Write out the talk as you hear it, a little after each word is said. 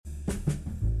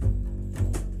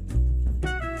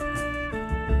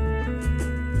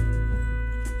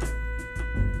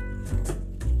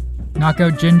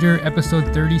Knockout Ginger,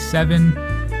 episode 37,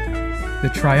 The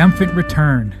Triumphant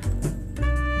Return,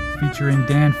 featuring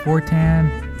Dan Fortin.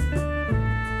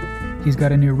 He's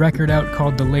got a new record out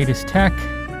called The Latest Tech,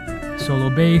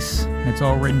 solo bass, and it's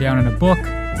all written down in a book.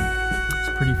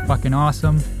 It's pretty fucking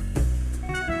awesome.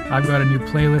 I've got a new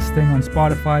playlist thing on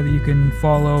Spotify that you can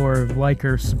follow or like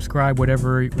or subscribe,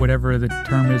 whatever the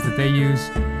term is that they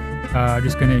use. I'm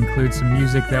just going to include some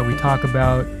music that we talk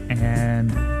about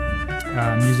and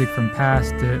music from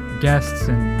past guests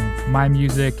and my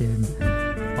music and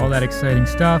all that exciting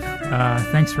stuff.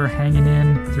 Thanks for hanging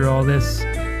in through all this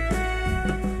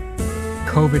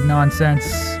COVID nonsense,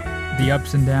 the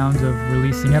ups and downs of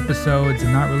releasing episodes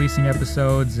and not releasing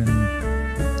episodes, and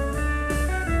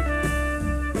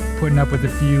putting up with a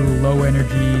few low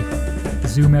energy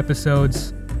Zoom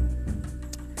episodes.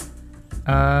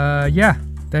 Yeah,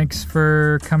 thanks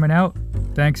for coming out.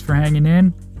 Thanks for hanging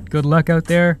in. Good luck out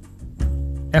there.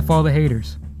 F all the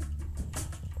haters.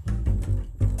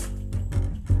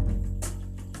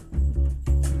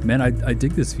 Man, I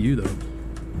dig this view though.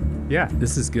 Yeah,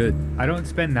 this is good. I don't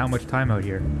spend that much time out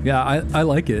here. Yeah, I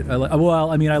like it. I'm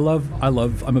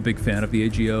a big fan of the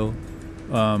AGO,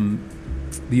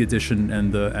 the addition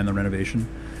and the renovation,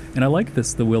 and I like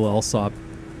the Will Alsop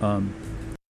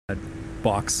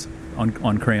box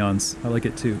on crayons. I like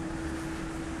it too.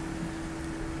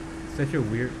 Such a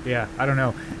weird, yeah, I don't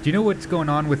know. Do you know what's going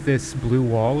on with this blue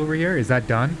wall over here? Is that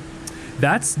done?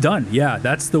 That's done. Yeah,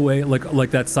 that's the way,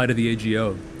 like that side of the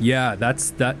AGO. Yeah,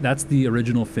 that's the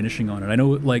original finishing on it. I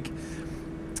know, like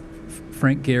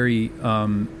Frank Gehry,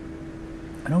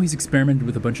 I know he's experimented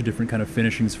with a bunch of different kind of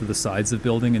finishings for the sides of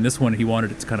building, and this one he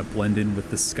wanted it to kind of blend in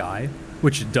with the sky,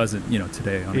 which it doesn't,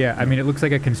 today. Yeah, I mean, it looks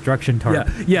like a construction tarp.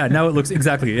 Yeah. Now it looks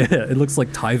exactly. It looks like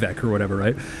Tyvek or whatever,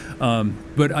 right?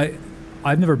 But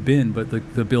I've never been, but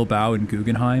the Bilbao in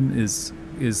Guggenheim is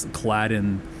clad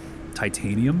in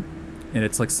titanium, and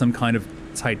it's like some kind of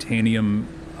titanium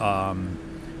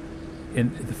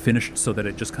in the finish, so that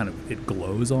it just kind of it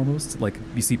glows almost. Like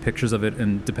you see pictures of it,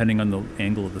 and depending on the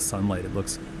angle of the sunlight, it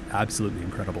looks absolutely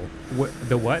incredible. What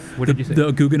did you say?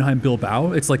 The Guggenheim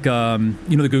Bilbao. It's like the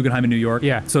Guggenheim in New York.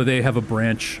 Yeah. So they have a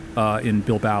branch in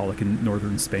Bilbao, like in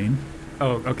northern Spain.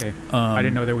 Oh, okay. I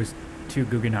didn't know there was two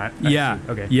Guggenheim. Yeah.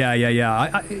 Okay.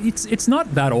 Yeah. It's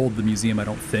not that old, the museum, I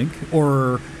don't think,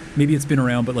 or maybe it's been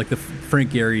around, but like the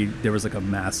Frank Gehry, there was like a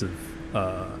massive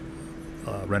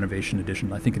renovation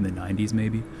edition, I think in the 90s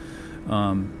maybe,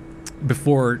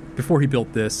 before he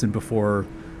built this, and before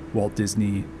Walt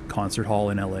Disney Concert Hall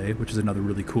in LA, which is another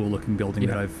really cool looking building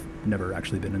that I've never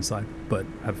actually been inside, but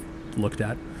have looked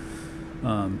at.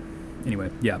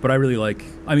 Anyway, yeah, but I really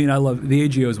I love the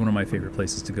AGO is one of my favorite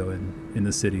places to go in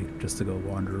the city, just to go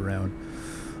wander around.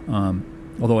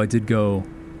 Although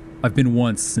I've been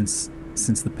once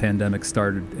since the pandemic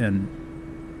started, and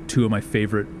two of my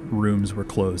favorite rooms were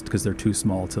closed because they're too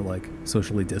small to like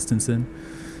socially distance in.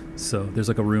 So there's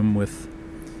like a room with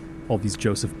all these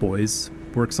Joseph Beuys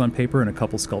works on paper and a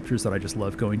couple sculptures that I just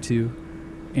love going to.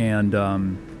 And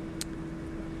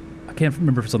I can't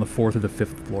remember if it's on the 4th or the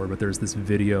 5th floor, but there's this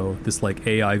like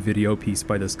AI video piece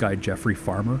by this guy, Jeffrey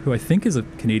Farmer, who I think is a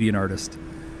Canadian artist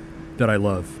that I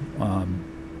love.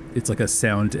 It's like a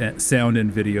sound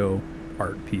and video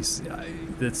art piece.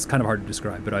 It's kind of hard to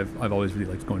describe, but I've always really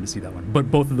liked going to see that one.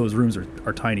 But both of those rooms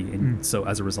are tiny, and so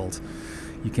as a result,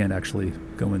 you can't actually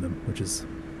go in them, which is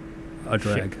a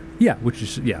drag.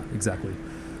 Shit. Yeah, exactly.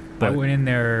 But I went in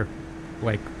there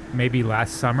like maybe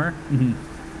last summer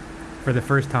for the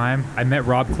first time. I met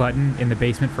Rob Clutton in the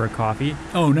basement for a coffee.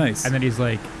 Oh, nice. And then he's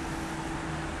like,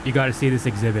 "You got to see this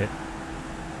exhibit."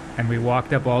 And we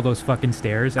walked up all those fucking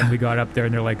stairs, and we got up there,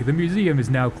 and they're like, "The museum is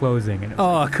now closing." And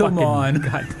come on.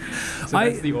 God. So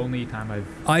that's the only time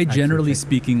I generally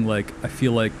speaking, like, I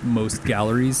feel like most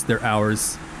galleries, their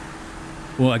hours,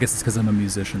 well, I guess it's because I'm a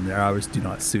musician, their hours do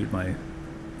not suit my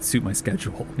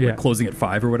schedule. Yeah. Like closing at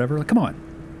 5 or whatever. Like, come on,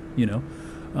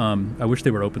 I wish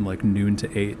they were open like noon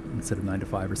to 8 instead of 9 to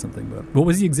 5 or something. But what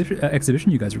was the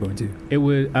exhibition you guys were going to? It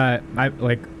was I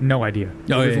no idea.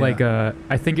 It was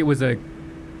I think it was a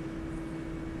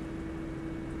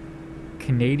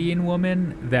Canadian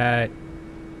woman that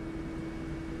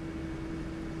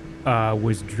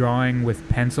was drawing with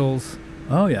pencils.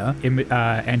 Oh yeah.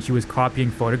 And she was copying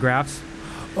photographs.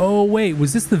 Oh wait,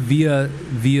 was this the Via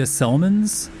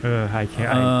Selmans? I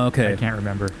can't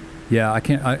remember. Yeah, I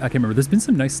can't remember. There's been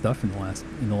some nice stuff in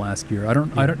the last year. I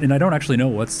don't actually know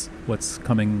what's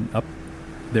coming up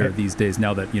there these days,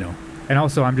 now that And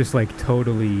also, I'm just like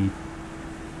totally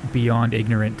beyond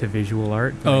ignorant to visual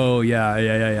art. Like, oh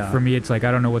yeah. For me, it's like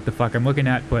I don't know what the fuck I'm looking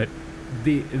at, but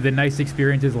the nice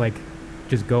experience is like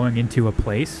just going into a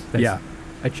place. That's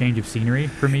a change of scenery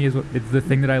for me is the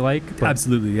thing that I like.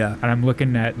 Absolutely, yeah. And I'm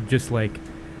looking at just like,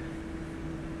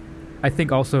 I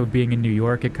think also being in New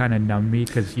York, it kind of numbed me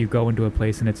because you go into a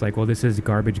place and it's like, well, this is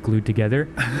garbage glued together.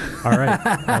 All right,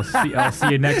 I'll see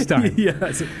you next time.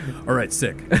 Yeah. All right,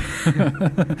 sick.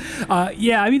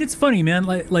 Yeah, I mean, it's funny, man.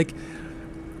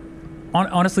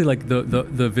 Honestly, like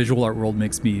the visual art world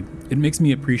makes me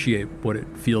appreciate what it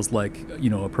feels like,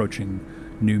 approaching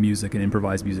new music and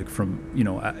improvised music from,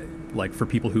 like for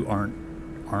people who aren't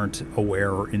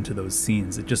aware or into those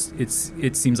scenes.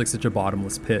 It seems like such a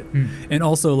bottomless pit. And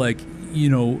also, like,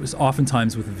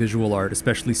 oftentimes with visual art,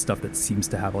 especially stuff that seems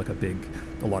to have like a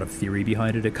lot of theory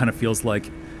behind it, it kind of feels like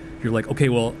you're like, okay,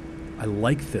 well, I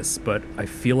like this, but I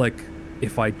feel like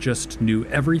if I just knew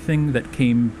everything that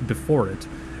came before it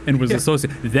and was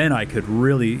associated, then I could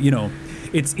really,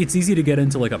 it's easy to get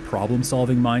into like a problem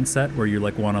solving mindset where you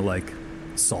like want to like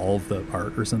solve the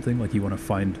art or something, like you want to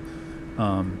find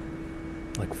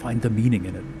the meaning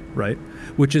in it, right?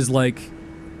 Which is like,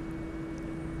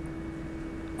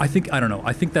 I think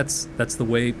that's the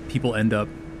way people end up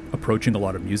approaching a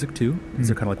lot of music too.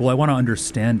 They're kind of like, well, I want to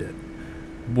understand it.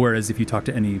 Whereas if you talk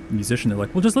to any musician, they're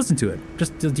like, well, just listen to it.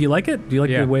 Just, do you like it? Do you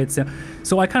like the way it sounds?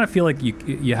 So I kind of feel like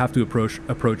you have to approach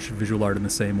visual art in the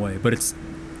same way. But it's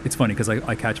funny because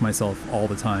I catch myself all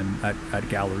the time at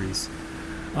galleries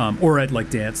or at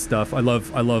like dance stuff. I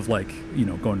love like,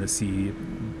 going to see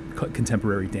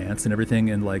contemporary dance and everything.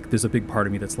 And like, there's a big part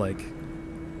of me that's like,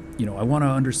 I want to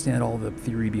understand all the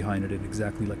theory behind it and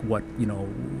exactly like what,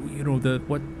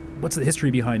 what's the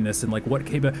history behind this and like what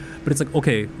came back. But it's like,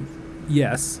 okay,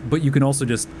 yes, but you can also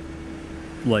just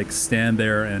like stand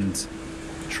there and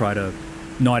try to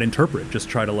not interpret, just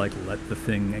try to like let the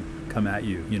thing come at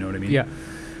you. You know what I mean? Yeah.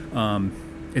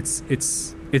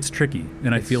 It's tricky,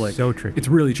 and I feel like so tricky. It's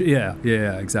really yeah,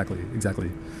 exactly.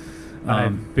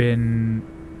 I've been.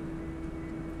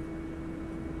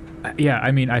 Yeah, I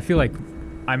mean, I feel like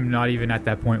I'm not even at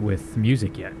that point with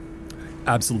music yet.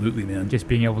 Absolutely, man. Just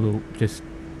being able to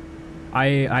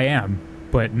I am,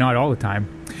 but not all the time,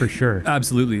 for sure.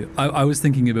 Absolutely. I was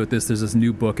thinking about this. There's this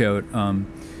new book out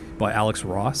by Alex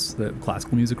Ross, the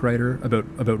classical music writer,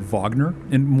 about Wagner,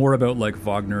 and more about like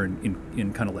Wagner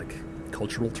in kind of like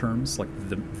cultural terms, like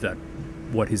that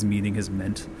what his meaning has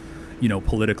meant,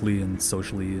 politically and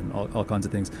socially and all kinds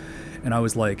of things. And I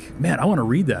was like, man, I want to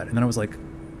read that. And then I was like,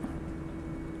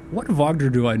 what Wagner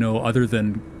do I know other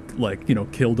than like,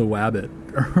 killed a wabbit,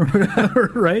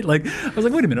 right? Like, I was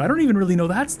like, wait a minute, I don't even really know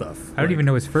that stuff. I don't even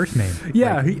know his first name.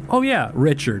 Yeah.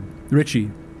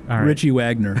 Richie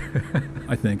Wagner,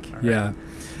 I think. All yeah. Right.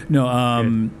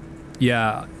 No.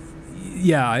 Yeah.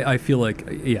 I feel like,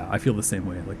 I feel the same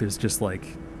way. Like, there's just like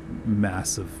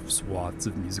massive swaths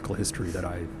of musical history that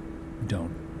I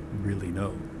don't really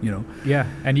know. Yeah,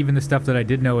 and even the stuff that I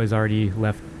did know is already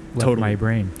left my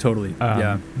brain. Totally.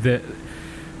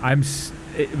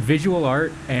 Visual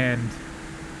art and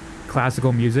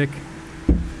classical music,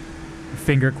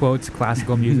 finger quotes,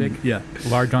 classical music,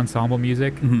 large ensemble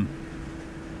music,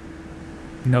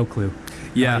 no clue.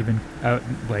 Yeah. Not even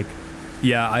like.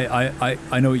 Yeah,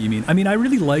 I know what you mean. I mean, I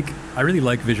really like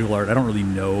visual art. I don't really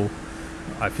know.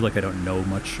 I feel like I don't know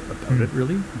much about it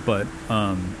really, but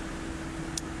I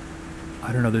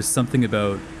don't know. There's something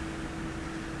about.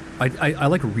 I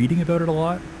like reading about it a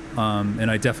lot,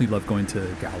 and I definitely love going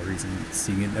to galleries and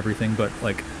seeing it and everything. But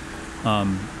like,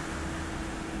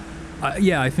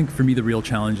 I think for me the real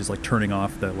challenge is like turning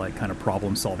off the like kind of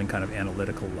problem solving, kind of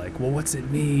analytical, like, well, what's it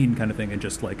mean kind of thing, and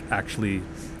just like actually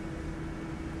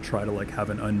try to like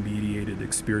have an unmediated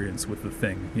experience with the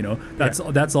thing.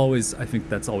 That's always, I think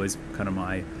that's always kind of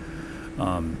my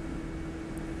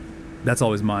that's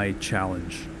always my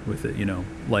challenge with it.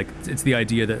 Like it's the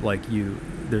idea that like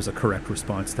there's a correct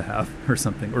response to have or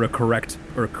something, or a correct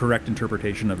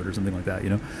interpretation of it or something like that.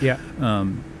 Yeah.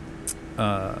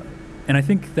 And I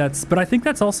think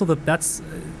that's also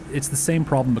it's the same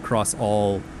problem across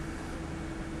all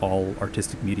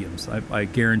artistic mediums. I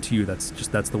guarantee you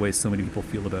that's the way so many people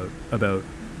feel about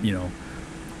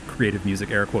creative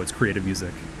music, air quotes, creative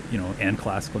music, and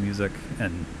classical music,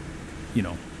 and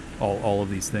all of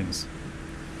these things.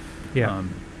 Yeah.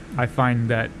 I find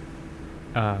that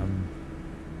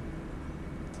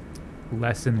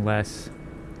less and less,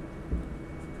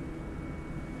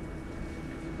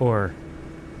 or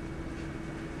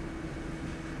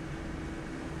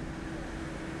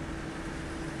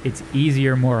it's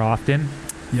easier more often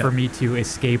for me to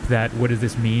escape that what does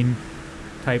this mean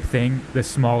type thing, the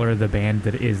smaller the band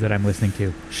that I'm listening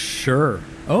to. Sure.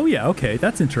 Oh yeah, okay,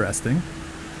 that's interesting.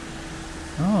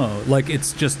 Oh, like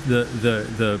it's just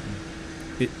the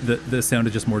the sound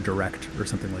is just more direct or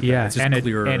something like that. Yeah, It's just and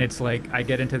clearer. it's like I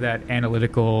get into that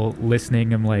analytical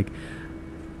listening. I'm like,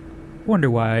 wonder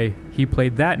why he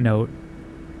played that note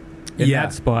in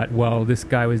that spot while this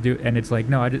guy was doing. And it's like,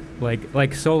 no, I just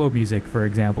like solo music, for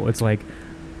example. It's like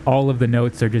all of the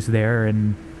notes are just there,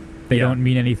 and they don't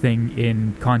mean anything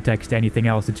in context to anything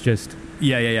else. It's just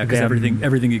because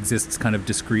everything exists kind of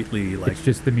discreetly. Like, it's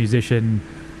just the musician.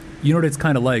 You know what it's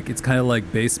kind of like? It's kind of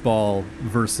like baseball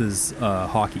versus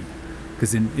hockey.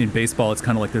 Because in baseball, it's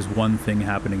kind of like there's one thing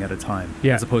happening at a time.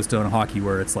 Yeah. As opposed to in hockey,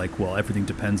 where it's like, well, everything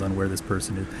depends on where this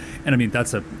person is. And I mean,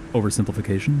 that's a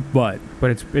oversimplification, but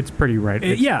it's pretty right.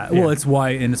 Well, it's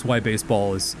why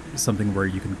baseball is something where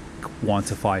you can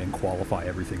quantify and qualify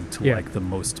everything to like the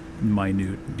most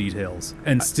minute details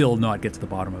and still not get to the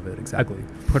bottom of it exactly.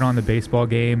 I put on the baseball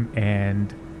game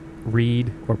and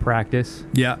read or practice.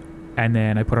 Yeah. And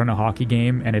then I put on a hockey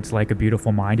game, and it's like a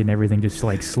beautiful mind, and everything just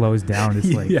like slows down.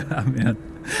 It's like, yeah, man,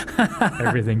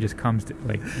 everything just comes to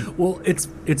like. Well, it's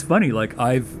funny. Like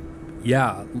I get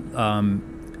the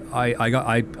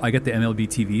MLB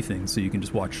TV thing, so you can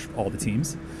just watch all the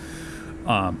teams.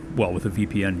 Well, with a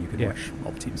VPN, you can watch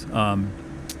all the teams.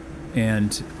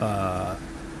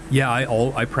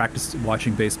 I practiced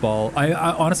watching baseball. I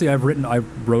honestly, I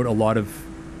wrote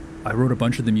a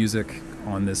bunch of the music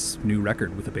on this new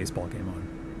record with a baseball game on,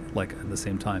 like at the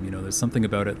same time. You know, there's something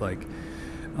about it, like,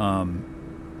 I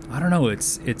don't know.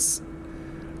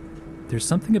 There's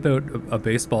something about a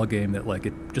baseball game that like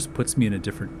it just puts me in a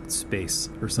different space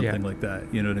or something like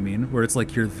that. You know what I mean? Where it's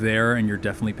like you're there and you're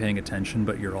definitely paying attention,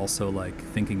 but you're also like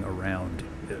thinking around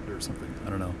it or something. I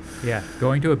don't know. Yeah,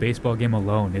 going to a baseball game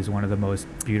alone is one of the most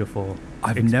beautiful.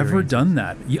 I've never done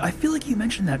that. I feel like you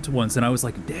mentioned that once, and I was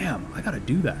like, "Damn, I got to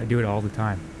do that." I do it all the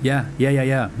time. Yeah,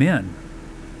 man.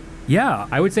 Yeah,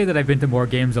 I would say that I've been to more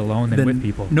games alone than with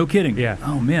people. No kidding. Yeah.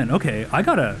 Oh man. Okay,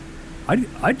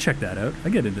 I'd check that out. I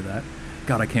get into that.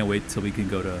 God, I can't wait till we can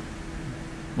go to,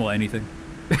 well, anything.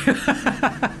 A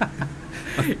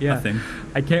thing.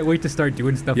 I can't wait to start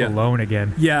doing stuff alone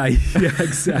again. Yeah,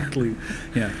 exactly.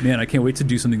 Yeah, man, I can't wait to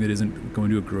do something that isn't going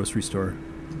to a grocery store,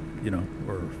 you know,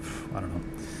 or I don't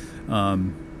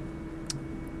know.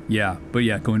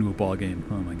 Going to a ball game.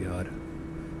 Oh my God.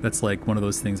 That's like one of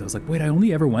those things. I was like, wait, I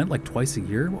only ever went like twice a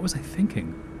year? What was I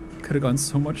thinking? Could have gone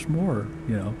so much more,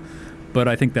 you know. But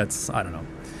I think that's, I don't know.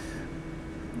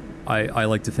 I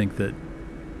like to think that,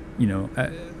 you know,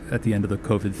 at the end of the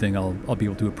COVID thing, I'll be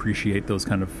able to appreciate those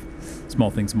kind of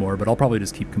small things more, but I'll probably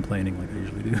just keep complaining like I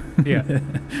usually do. Yeah,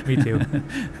 me too.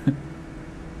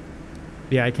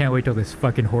 Yeah, I can't wait till this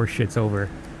fucking horse shit's over.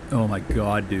 Oh my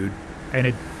God, dude.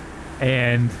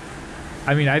 And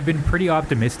I mean, I've been pretty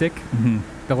optimistic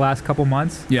the last couple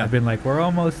months. Yeah. I've been like,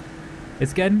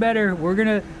 it's getting better.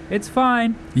 It's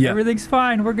fine. Yeah. Everything's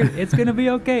fine. It's gonna be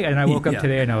okay. And I woke up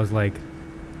today and I was like,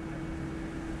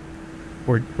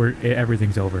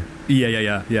 everything's over.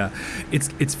 Yeah.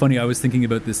 It's funny. I was thinking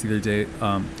about this the other day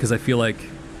because I feel like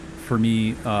for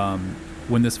me,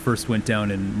 when this first went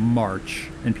down in March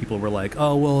and people were like,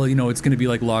 oh, well, you know, it's going to be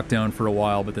like lockdown for a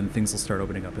while, but then things will start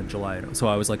opening up in July. So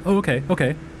I was like, oh,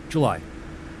 okay, July.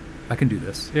 I can do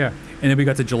this. Yeah. And then we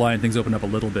got to July and things opened up a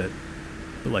little bit,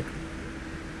 but like,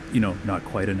 you know, not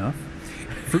quite enough.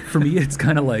 For me, it's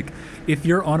kind of like if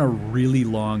you're on a really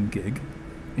long gig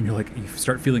and you're like, you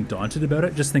start feeling daunted about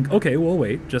it, just think, okay, well,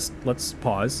 wait, let's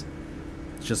pause.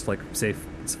 It's just like, say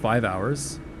it's 5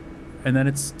 hours and then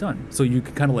it's done. So you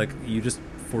can kind of like, you just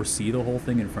foresee the whole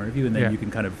thing in front of you and then you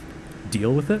can kind of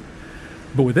deal with it.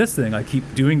 But with this thing, I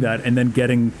keep doing that and then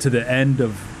getting to the end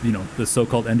of, you know, the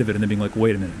so-called end of it and then being like,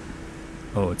 wait a minute.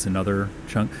 Oh, it's another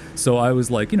chunk. So I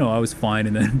was like, you know, I was fine.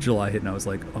 And then July hit and I was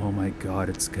like, oh my God,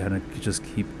 it's going to just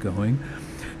keep going.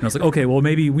 And I was like, okay, well,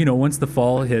 maybe, you know, once the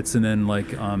fall hits and then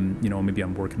like, you know, maybe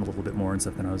I'm working a little bit more and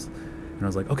stuff. And I was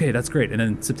like, okay, that's great. And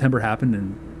then September happened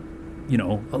and, you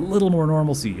know, a little more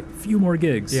normalcy, a few more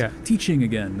gigs, teaching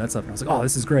again, that stuff. And I was like, oh,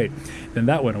 this is great. Then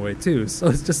that went away too. So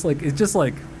it's just like,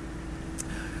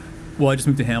 well, I just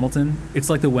moved to Hamilton. It's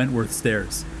like the Wentworth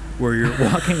stairs where you're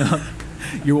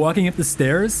walking up the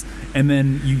stairs and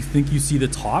then you think you see the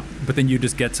top, but then you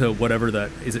just get to whatever that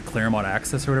is, it Claremont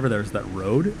Access or whatever, there's that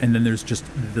road, and then there's just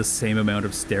the same amount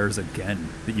of stairs again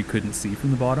that you couldn't see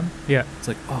from the bottom. Yeah. It's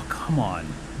like, oh, come on,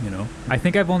 you know? I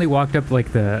think I've only walked up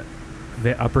like the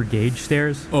upper gauge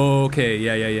stairs. Oh, okay,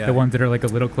 yeah. The ones that are like a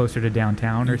little closer to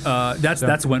downtown or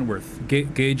that's Wentworth.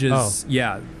 Gauge is,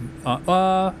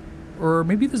 or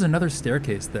maybe there's another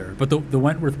staircase there. But the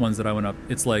Wentworth ones that I went up,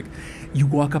 it's like you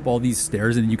walk up all these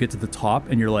stairs and you get to the top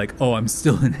and you're like, oh, I'm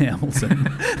still in Hamilton.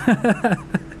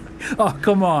 Oh,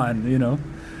 come on, you know.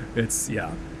 It's,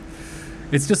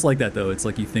 It's just like that, though. It's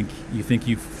like you think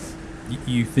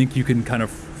you can kind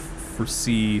of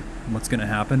foresee what's going to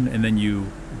happen, and then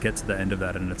you get to the end of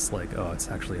that, and it's like, oh, it's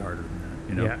actually harder than that,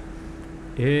 you know? Yeah.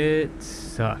 It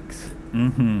sucks.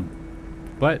 Mm-hmm.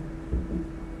 But,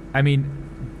 I mean,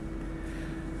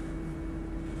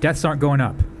 deaths aren't going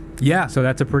up. Yeah. So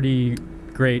that's a pretty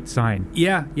great sign.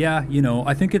 Yeah. You know,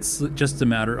 I think it's just a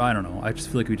matter, I don't know. I just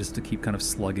feel like we just to keep kind of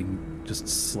slugging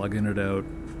it out.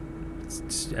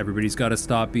 Everybody's got to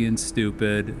stop being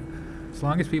stupid. As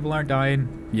long as people aren't dying,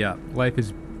 yeah, life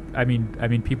is. I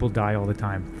mean, people die all the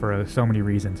time for so many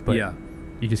reasons, but yeah,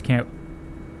 you just can't.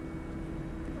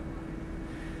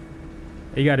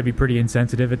 You got to be pretty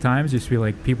insensitive at times. Just feel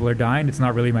like people are dying. It's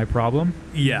not really my problem.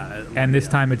 Yeah, and this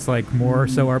time it's like more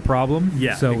so our problem.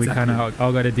 Yeah, so we kind of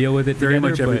all got to deal with it. Very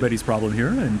together, much everybody's problem here,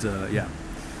 and yeah,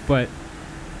 but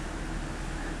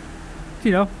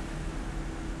you know.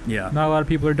 Yeah. Not a lot of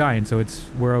people are dying, so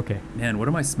we're okay. Man, what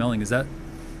am I smelling? Is that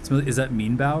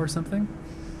mean bow or something?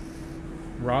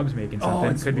 Rob's making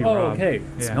something. It could be Rob. Okay.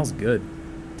 Yeah. It smells good.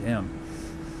 Damn.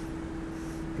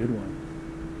 Good one.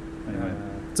 Anyway,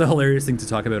 it's a hilarious thing to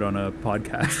talk about on a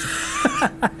podcast.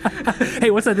 Hey,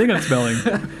 what's that thing I'm smelling?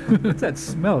 What's that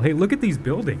smell? Hey, look at these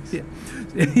buildings. Yeah,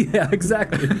 yeah,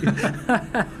 exactly.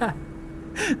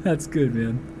 That's good,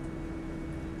 man.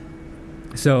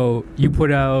 So you put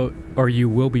out, or you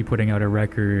will be putting out a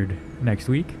record next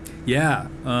week? Yeah.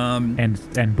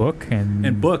 And book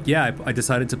and book. Yeah, I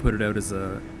decided to put it out as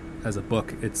a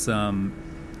book. It's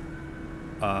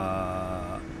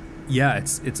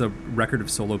it's a record of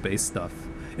solo bass stuff,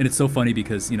 and it's so funny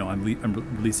because I'm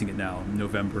releasing it now,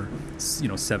 November. It's,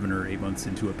 7 or 8 months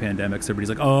into a pandemic, so everybody's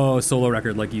like, oh, solo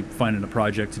record, like you finding a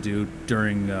project to do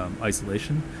during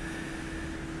isolation,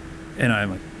 and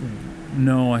I'm like.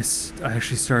 No, I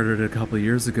actually started it a couple of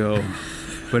years ago,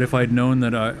 but if I'd known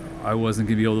that I wasn't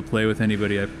going to be able to play with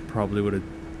anybody, I probably would have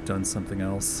done something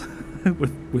else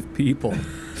with people.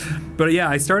 But yeah,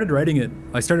 I started writing it.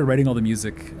 I started writing all the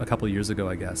music a couple of years ago,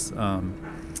 I guess. And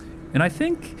I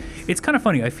think it's kind of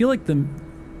funny. I feel like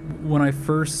when I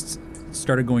first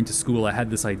started going to school, I had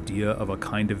this idea of a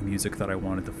kind of music that I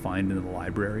wanted to find in the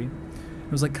library.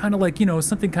 It was like kind of like,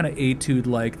 something kind of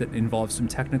etude-like that involves some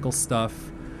technical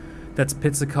stuff. That's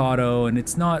pizzicato, and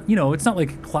it's not, it's not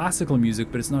like classical music,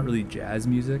 but it's not really jazz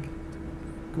music.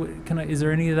 Is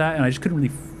there any of that? And I just couldn't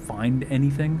really find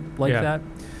anything like that.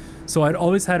 So I'd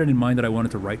always had it in mind that I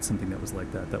wanted to write something that was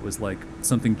like that. That was like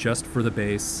something just for the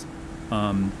bass.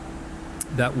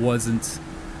 That wasn't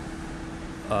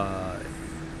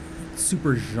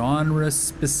super genre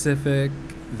specific.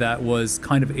 That was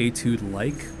kind of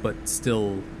etude-like, but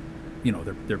still,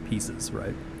 they're pieces,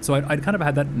 right? So I'd kind of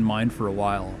had that in mind for a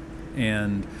while.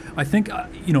 And I think,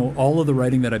 all of the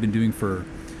writing that I've been doing for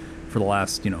the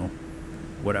last,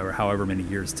 however many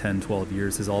years, 10, 12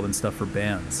 years, has all been stuff for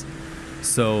bands.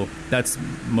 So that's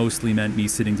mostly meant me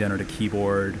sitting down at a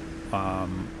keyboard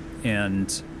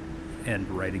and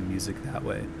writing music that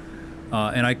way.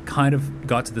 And I kind of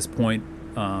got to this point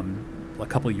a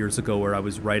couple of years ago where I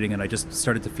was writing and I just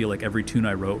started to feel like every tune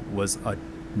I wrote was a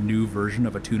new version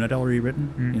of a tune I'd already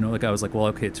written. Like I was like, well,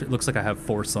 okay, it looks like I have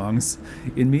 4 songs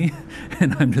in me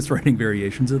and I'm just writing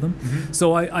variations of them.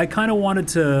 So I kind of wanted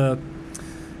to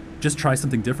just try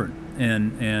something different.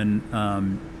 And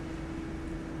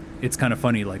it's kind of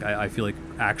funny. Like I feel like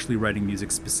actually writing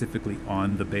music specifically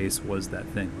on the bass was that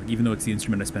thing. Like even though it's the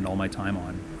instrument I spend all my time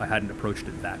on, I hadn't approached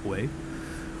it that way.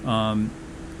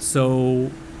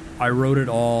 So I wrote it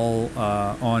all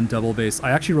on double bass.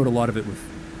 I actually wrote a lot of it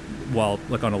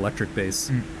on electric bass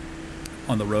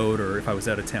on the road, or if I was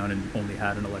out of town and only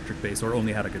had an electric bass or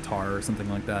only had a guitar or something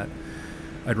like that,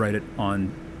 I'd write it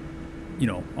on,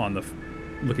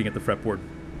 looking at the fretboard,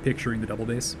 picturing the double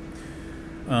bass.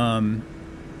 And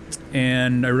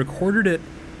I recorded it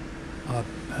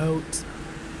about,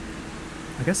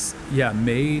 I guess,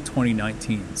 May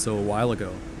 2019, so a while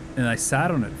ago. And I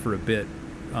sat on it for a bit.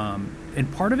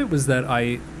 And part of it was that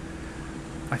I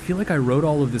feel like I wrote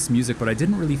all of this music, but I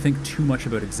didn't really think too much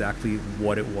about exactly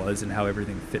what it was and how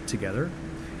everything fit together.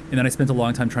 And then I spent a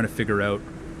long time trying to figure out,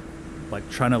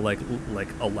 trying to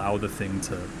allow the thing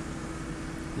to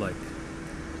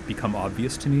become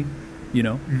obvious to me,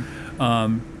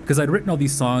 because I'd written all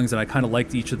these songs and I kind of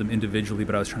liked each of them individually,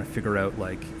 but I was trying to figure out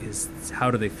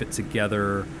how do they fit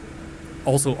together.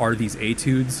 Also, are these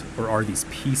etudes or are these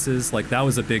pieces? That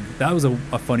was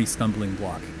a funny stumbling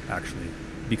block, actually,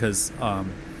 because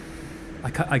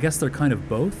I guess they're kind of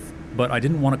both, but I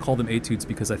didn't want to call them etudes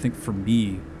because I think for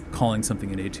me, calling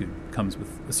something an etude comes with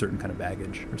a certain kind of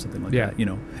baggage or something like that,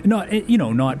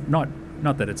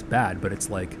 Not that it's bad, but it's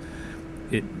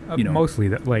it mostly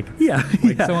that, like yeah,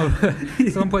 like yeah.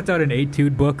 someone puts out an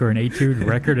etude book or an etude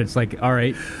record, it's like, all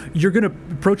right, you're going to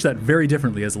approach that very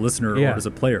differently as a listener or as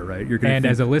a player, right? You're going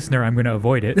as a listener, I'm going to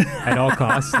avoid it at all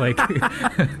costs. Like,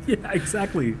 yeah,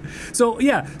 exactly. So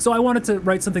I wanted to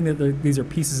write something that these are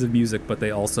pieces of music, but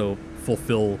they also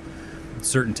fulfill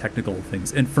certain technical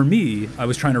things. And for me, I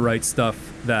was trying to write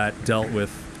stuff that dealt with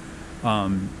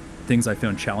things I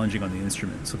found challenging on the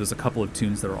instrument. So there's a couple of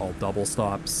tunes that are all double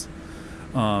stops.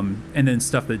 And then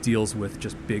stuff that deals with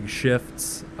just big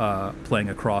shifts, playing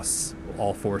across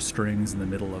all four strings in the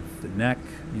middle of the neck,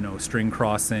 string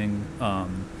crossing,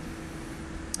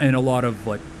 and a lot of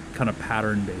like kind of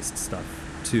pattern-based stuff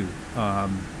too.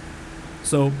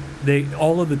 So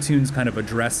all of the tunes kind of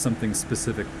address something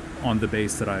specific on the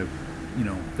bass that I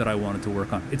wanted to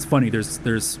work on. It's funny.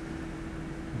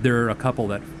 There are a couple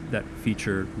that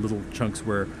feature little chunks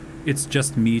where it's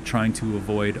just me trying to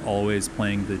avoid always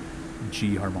playing the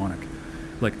G harmonic,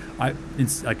 like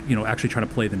actually trying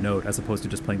to play the note as opposed to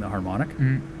just playing the harmonic.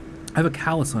 Mm-hmm. I have a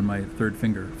callus on my third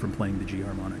finger from playing the G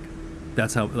harmonic.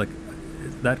 That's how, like,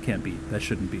 that can't be. That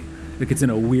shouldn't be. Like, it's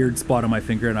in a weird spot on my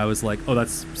finger, and I was like, oh,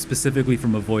 that's specifically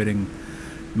from avoiding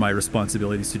my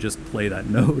responsibilities to just play that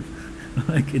note,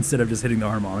 like, instead of just hitting the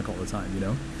harmonic all the time.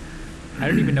 I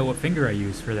don't even know what finger I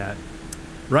use for that.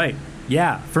 Right.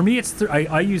 Yeah. For me, it's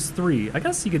I use 3. I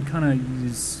guess you could kind of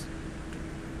use.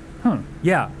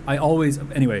 Yeah. I always.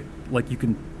 Anyway, like, you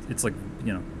can. It's like,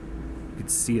 you can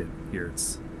see it here.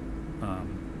 It's.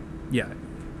 Yeah.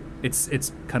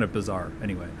 It's kind of bizarre.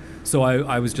 Anyway. So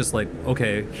I was just like,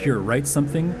 okay, here, write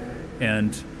something,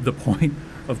 and the point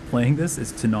of playing this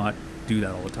is to not do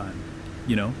that all the time.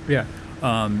 Yeah.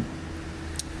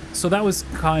 So that was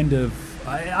kind of.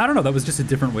 I don't know. That was just a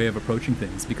different way of approaching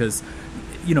things because,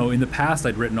 in the past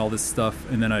I'd written all this stuff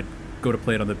and then I'd go to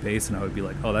play it on the bass and I would be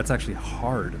like, oh, that's actually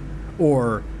hard.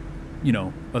 Or,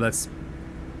 oh, that's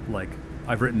like,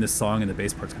 I've written this song and the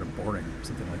bass part's kind of boring or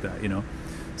something like that,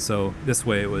 So this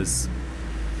way it was,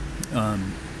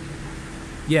 kind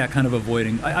of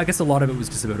avoiding, I guess a lot of it was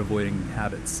just about avoiding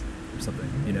habits or something,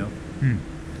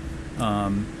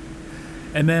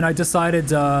 And then I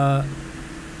decided,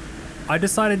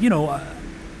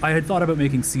 I had thought about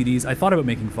making CDs. I thought about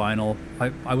making vinyl.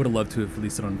 I would have loved to have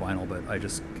released it on vinyl, but I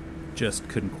just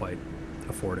couldn't quite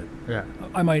afford it. Yeah.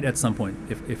 I might at some point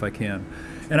if I can.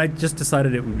 And I just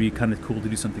decided it would be kind of cool to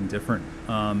do something different.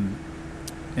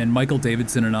 And Michael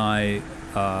Davidson and I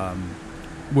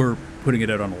were putting it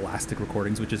out on Elastic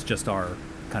Recordings, which is just our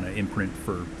kind of imprint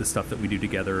for the stuff that we do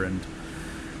together and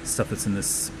stuff that's in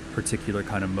this particular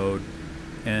kind of mode.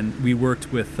 And we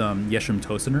worked with Yeshim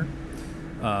Tosener,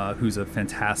 who's a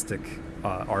fantastic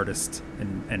artist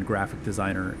and graphic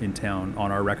designer in town,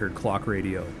 on our record Clock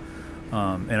Radio.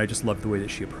 And I just loved the way that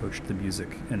she approached the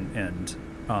music and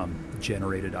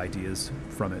generated ideas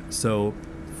from it. So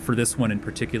for this one in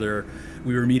particular,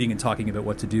 we were meeting and talking about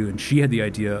what to do, and she had the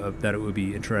idea that it would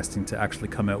be interesting to actually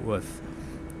come out with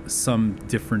some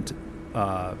different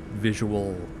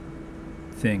visual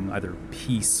thing, either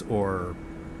piece or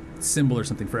symbol or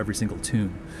something for every single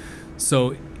tune.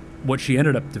 So what she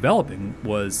ended up developing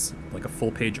was like a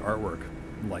full page artwork,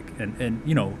 like and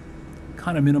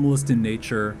kind of minimalist in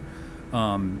nature,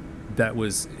 that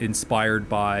was inspired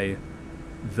by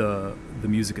the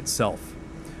music itself.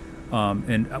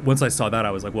 And once I saw that,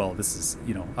 I was like, well, this is,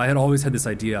 I had always had this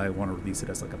idea I want to release it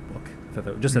as like a book. I thought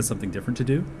that just has something different to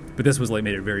do. But this was like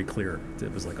made it very clear.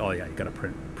 It was like, oh yeah, you got to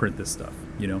print this stuff,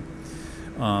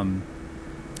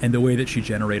 And the way that she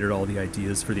generated all the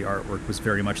ideas for the artwork was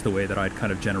very much the way that I'd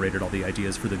kind of generated all the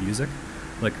ideas for the music.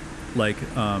 Like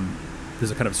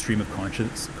there's a kind of stream of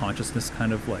consciousness,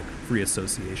 kind of like free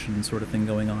association sort of thing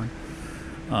going on.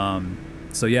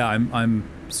 So yeah, I'm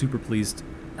super pleased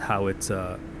how it's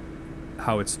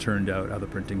turned out, how the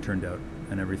printing turned out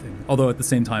and everything. Although at the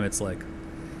same time, it's like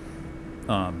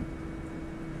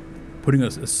putting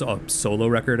a solo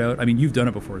record out. I mean, you've done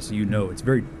it before, so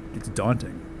it's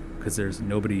daunting. Because there's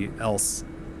nobody else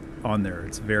on there.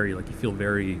 It's very, like, you feel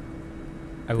very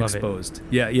exposed.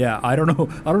 Yeah. I don't know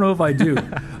if I do.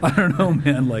 I don't know,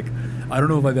 man. Like, I don't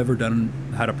know if I've ever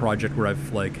had a project where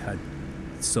I've like had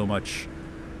so much.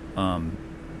 I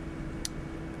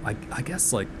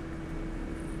guess like,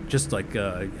 just like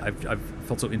I've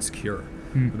felt so insecure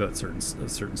about certain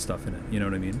stuff in it. You know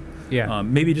what I mean? Yeah.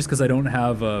 Maybe just because I don't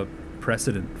have a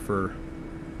precedent for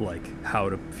like how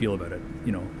to feel about it.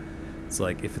 It's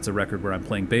like if it's a record where I'm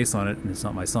playing bass on it and it's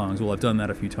not my songs, well, I've done that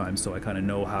a few times, so I kind of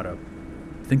know how to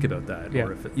think about that. Yeah.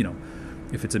 Or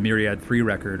if it's a Myriad 3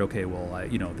 record, okay, well,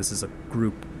 this is a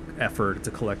group effort, it's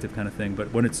a collective kind of thing.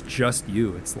 But when it's just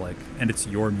you, it's like, and it's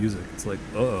your music, it's like,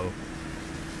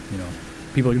 you know,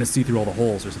 people are going to see through all the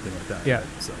holes or something like that. Yeah.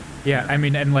 Right? So yeah, I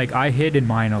mean, and like I hid in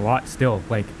mine a lot still,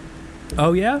 like.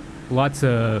 Oh yeah. Lots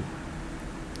of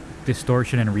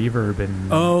distortion and reverb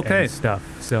and, and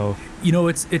stuff. So you know,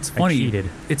 it's funny. I cheated.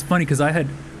 It's funny because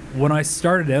when I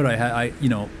started out, I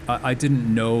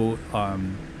didn't know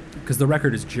because the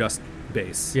record is just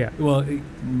bass. Yeah. Well,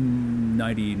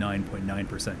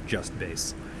 99.9% just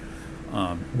bass.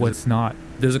 What's not?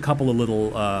 There's a couple of little.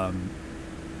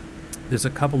 There's a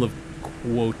couple of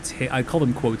I call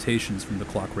them quotations from the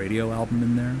Clock Radio album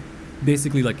in there.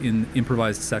 Basically, like in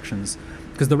improvised sections,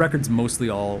 because the record's mostly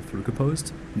all through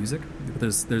composed music. But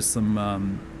there's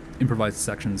some improvised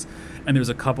sections, and there's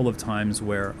a couple of times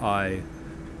where I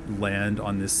land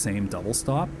on this same double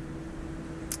stop,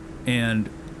 and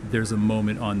there's a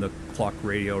moment on the Clock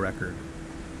Radio record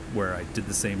where I did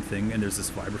the same thing, and there's this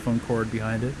vibraphone chord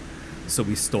behind it, so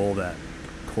we stole that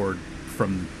chord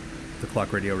from the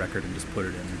Clock Radio record and just put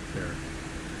it in there.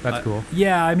 That's cool.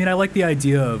 Yeah, I mean, I like the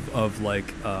idea of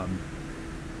like,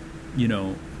 you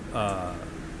know,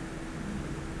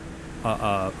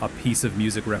 a piece of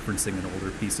music referencing an older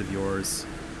piece of yours,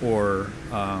 or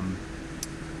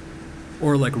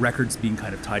like records being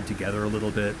kind of tied together a little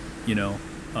bit, you know.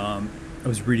 I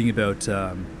was reading about,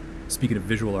 speaking of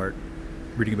visual art,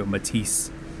 reading about Matisse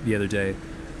the other day,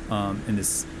 in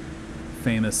this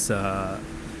famous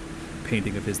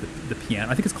painting of his, the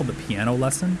piano. I think it's called The Piano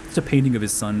Lesson. It's a painting of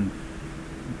his son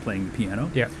playing the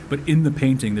piano. Yeah. But in the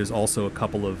painting, there's also a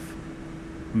couple of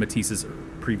Matisse's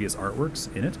previous artworks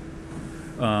in it.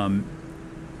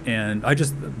 And I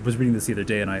just was reading this the other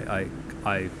day, and I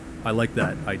like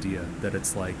that idea that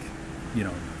it's like, you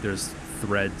know, there's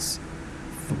threads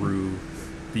through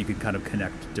that you can kind of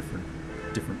connect different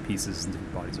pieces and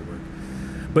different bodies of work.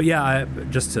 But yeah,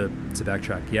 just to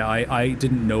backtrack, yeah, I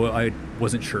didn't know, I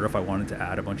wasn't sure if I wanted to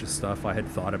add a bunch of stuff. I had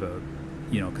thought about,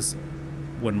 you know, because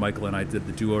when Michael and I did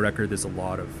the duo record, there's a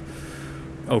lot of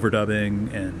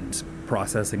overdubbing and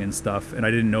processing and stuff, and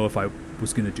I didn't know if I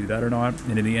was going to do that or not,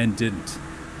 and in the end didn't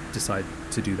decide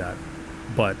to do that.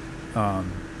 But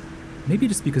maybe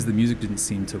just because the music didn't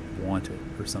seem to want it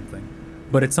or something.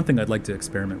 But it's something I'd like to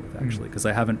experiment with, actually, because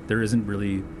I haven't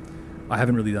really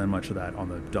done much of that on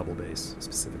the double bass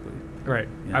specifically. Right.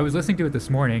 Yeah. I was listening to it this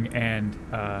morning, and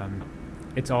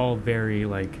it's all very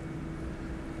like,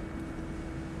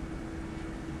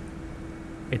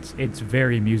 it's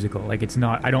very musical. Like, it's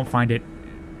not, I don't find it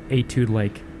etude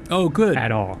like. Oh, good.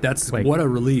 At all. That's like, what a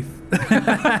relief.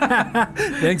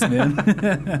 Thanks, man.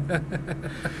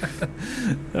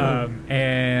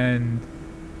 And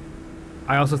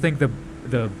I also think the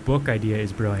book idea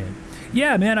is brilliant.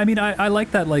 Yeah, man. I mean, I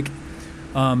like that. Like,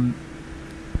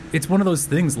 it's one of those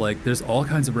things. Like, there's all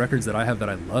kinds of records that I have that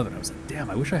I love, and I was like, damn,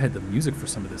 I wish I had the music for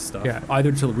some of this stuff. Yeah.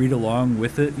 Either to read along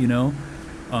with it, you know.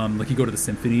 Like, you go to the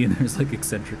symphony and there's like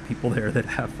eccentric people there that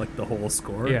have like the whole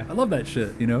score. Yeah. I love that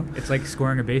shit, you know? It's like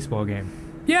scoring a baseball game.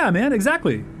 Yeah, man,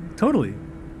 exactly. Totally.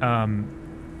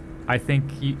 I think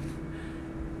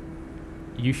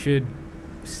you should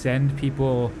send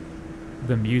people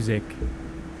the music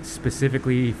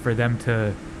specifically for them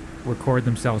to record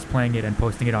themselves playing it and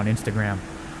posting it on Instagram.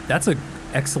 That's an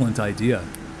excellent idea.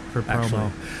 For promo.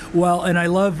 Actually. Well, and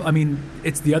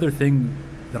it's the other thing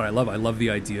that I love. I love the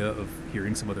idea of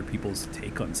hearing some other people's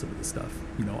take on some of the stuff,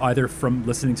 you know, either from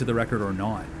listening to the record or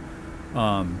not.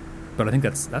 But I think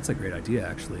that's a great idea,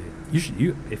 actually. If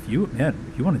you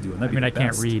want to do it, that'd be the best.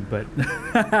 Can't read, but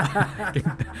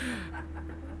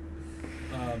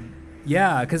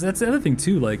yeah, because that's the other thing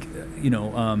too. Like, you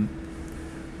know,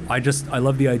 I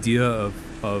love the idea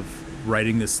of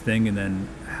writing this thing and then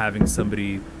having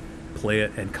somebody play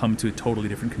it and come to a totally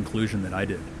different conclusion than I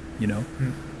did, you know.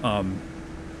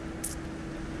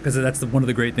 Because that's one of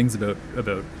the great things about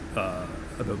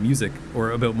music, or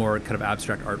about more kind of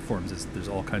abstract art forms, is there's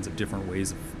all kinds of different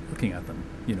ways of looking at them.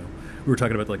 You know, we were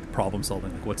talking about like problem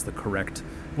solving, like what's the correct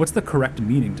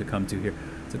meaning to come to here.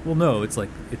 It's like, well, no, it's like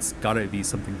it's got to be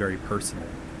something very personal,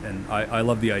 and I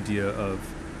love the idea of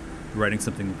writing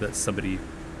something that somebody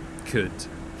could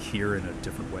hear in a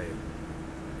different way.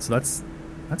 So that's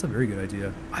a very good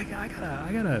idea. I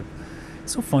gotta.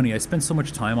 It's so funny. I spend so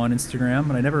much time on Instagram,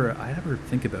 and I never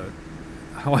think about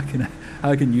how I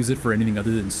can use it for anything other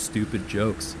than stupid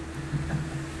jokes.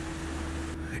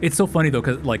 It's so funny though,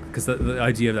 because the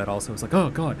idea of that also is like, oh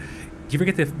god, do you ever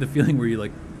get the feeling where you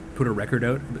like put a record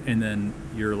out and then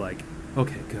you're like,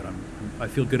 okay, good, I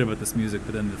feel good about this music,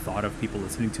 but then the thought of people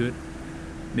listening to it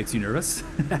makes you nervous?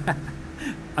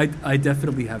 I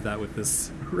definitely have that with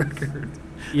this record.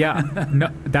 Yeah, no,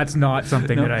 that's not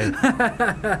something that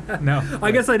I. No,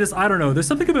 I guess I don't know. There's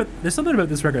something about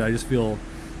this record. I just feel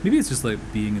maybe it's just like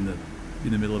being in the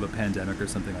middle of a pandemic or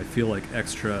something. I feel like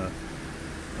extra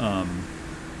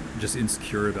just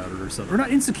insecure about it or something. Or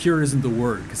not insecure isn't the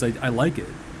word, because I like it.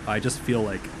 I just feel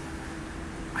like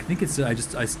I think it's I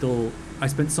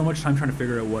spent so much time trying to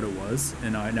figure out what it was,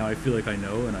 and now I feel like I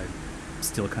know, and I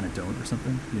still kind of don't or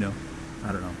something, you know.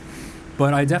 I don't know,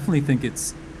 but I definitely think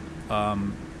it's I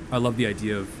love the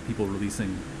idea of people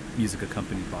releasing music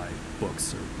accompanied by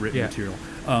books or written material.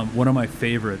 One of my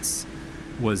favorites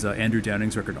was Andrew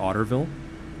Downing's record Otterville.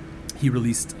 He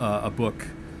released a book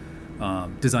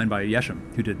designed by Yesham,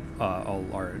 who did all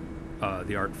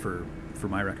the art for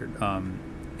my record.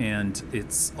 And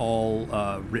it's all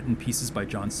written pieces by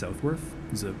John Southworth,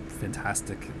 who's a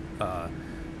fantastic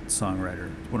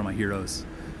songwriter, one of my heroes.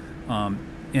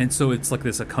 And so it's like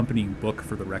this accompanying book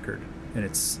for the record, and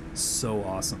it's so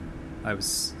awesome. I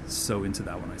was so into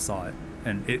that when I saw it.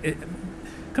 And it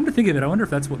come to think of it, I wonder if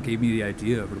that's what gave me the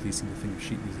idea of releasing the thing of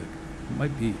sheet music. It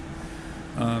might be.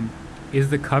 Is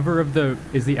the cover of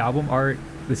is the album art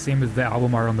the same as the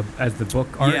album art as the book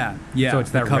art? Yeah. So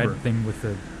it's that cover. red thing with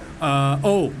the.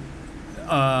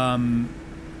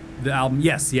 The album.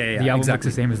 Yes. Yeah. The album exactly. looks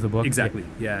the same as the book. Exactly.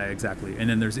 Yeah. Exactly. And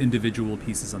then there's individual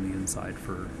pieces on the inside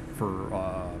for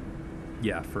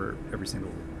every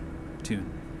single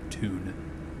tune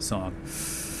song.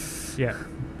 Yeah.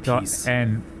 Piece.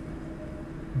 And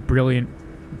brilliant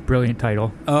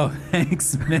title. Oh,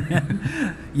 thanks,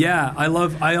 man. Yeah, I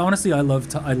love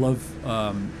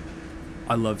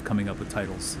coming up with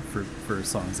titles for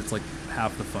songs. It's like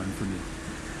half the fun for me.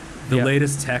 The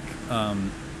latest tech,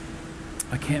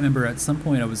 I can't remember, at some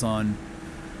point I was on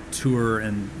tour,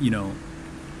 and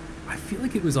I feel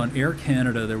like it was on Air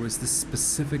Canada. There was this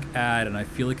specific ad, and I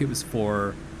feel like it was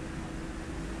for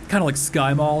kind of like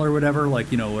Sky Mall or whatever, like,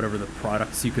 whatever the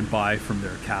products you can buy from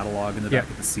their catalog in the back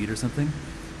of the seat or something.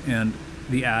 And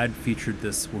the ad featured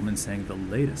this woman saying the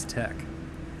latest tech,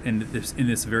 and in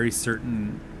this very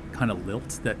certain kind of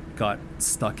lilt that got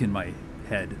stuck in my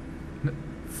head,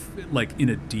 like in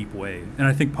a deep way. And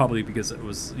I think probably because it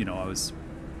was, I was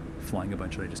flying a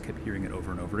bunch and I just kept hearing it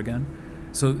over and over again.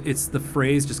 So it's the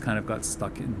phrase just kind of got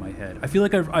stuck in my head. I feel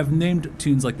like I've named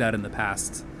tunes like that in the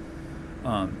past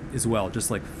as well,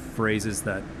 just like phrases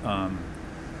that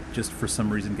just for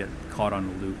some reason get caught on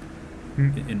a loop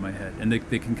in my head, and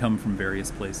they can come from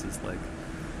various places, like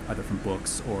either from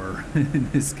books or in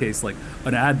this case like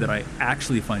an ad that I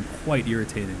actually find quite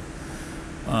irritating.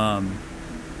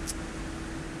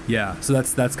 So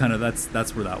that's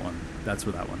where that one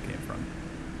came from,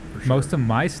 for sure. Most of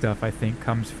my stuff, I think,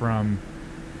 comes from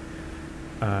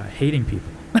hating people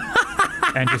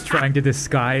and just trying to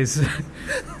disguise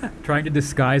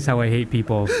how I hate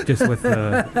people just with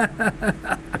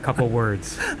a couple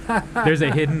words. There's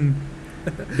a hidden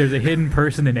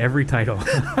person in every title.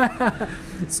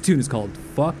 This tune is called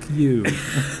 "Fuck You."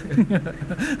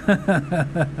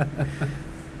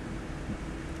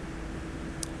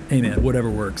 Hey man, whatever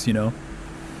works,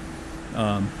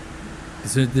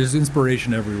 There's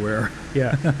inspiration everywhere.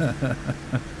 Yeah.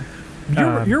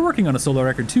 You're working on a solo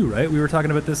record too, right? We were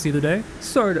talking about this the other day.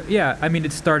 Sort of, yeah. I mean,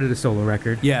 it started a solo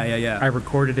record. Yeah. I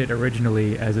recorded it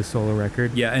originally as a solo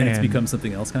record. Yeah, and it's become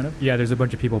something else, kind of. Yeah, there's a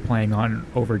bunch of people playing on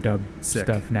overdub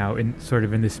stuff now, in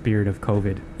the spirit of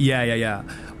COVID. Yeah.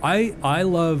 I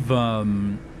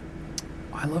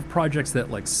love projects that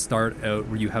like start out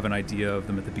where you have an idea of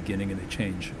them at the beginning and they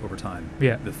change over time.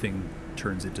 Yeah, the thing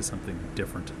turns into something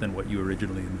different than what you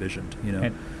originally envisioned.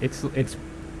 And it's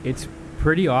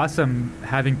pretty awesome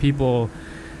having people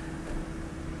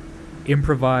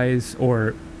improvise,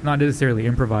 or not necessarily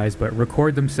improvise, but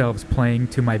record themselves playing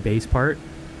to my bass part.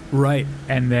 Right.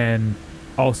 And then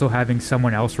also having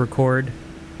someone else record,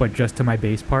 but just to my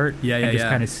bass part. And just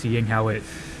kind of seeing how it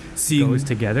goes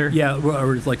together. Yeah,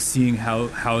 or like seeing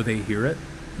how they hear it,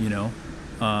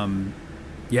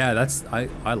 that's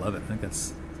I love it.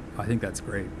 I think that's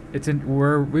great.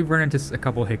 We've run into a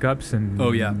couple hiccups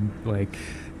and like.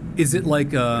 Is it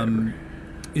like in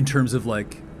terms of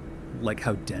like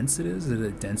how dense it is? Is it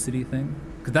a density thing?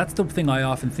 Because that's the thing I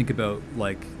often think about.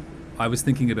 Like, I was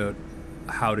thinking about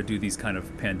how to do these kind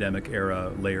of pandemic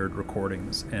era layered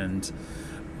recordings, and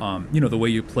the way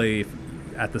you play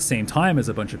at the same time as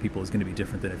a bunch of people is going to be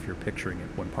different than if you're picturing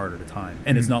it one part at a time.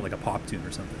 And it's not like a pop tune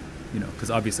or something, because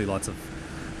obviously lots of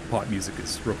pop music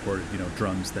is recorded,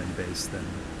 drums, then bass, then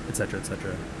et cetera, et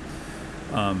cetera.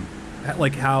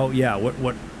 Like how,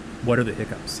 what are the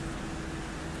hiccups?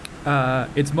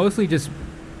 It's mostly just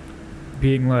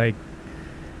being like,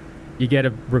 you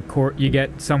get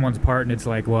someone's part and it's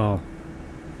like, well,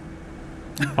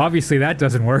 obviously that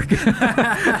doesn't work.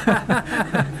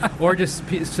 Or just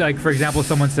like, for example,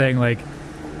 someone saying like,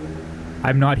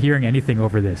 I'm not hearing anything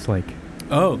over this. Like,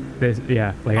 Oh, this,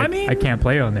 yeah. Like, I can't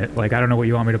play on it. Like, I don't know what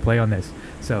you want me to play on this.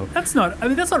 So that's not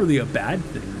really a bad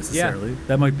thing necessarily.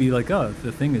 That might be like, oh,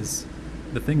 the thing is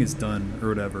done or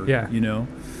whatever. Yeah. You know.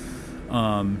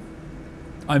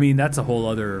 I mean, that's a whole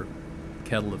other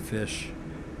kettle of fish.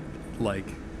 Like,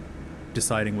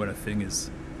 deciding what a thing is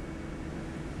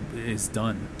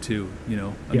done too. You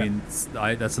know. I mean,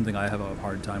 that's something I have a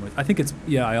hard time with. I think it's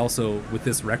I also with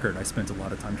this record, I spent a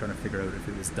lot of time trying to figure out if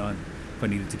it was done. I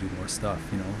needed to do more stuff,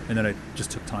 you know, and then I just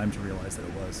took time to realize that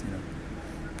it was, you know,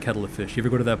 kettle of fish. You ever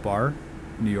go to that bar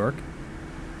in New York?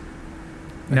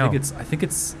 No. I think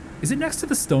it's is it next to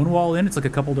the Stonewall Inn? It's like a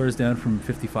couple doors down from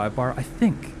 55 Bar, I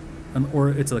think, or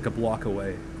it's like a block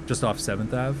away, just off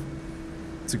 7th Ave.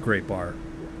 It's a great bar.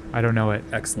 I don't know it.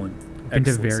 Excellent. I've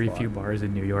been to very few bars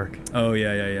in New York. Oh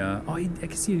yeah. Oh, I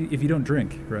guess if you don't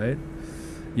drink, right?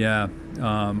 Yeah.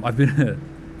 I've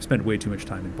spent way too much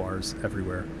time in bars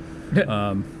everywhere.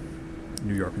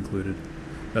 New York included.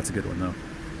 That's a good one though.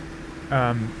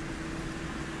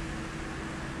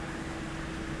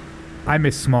 I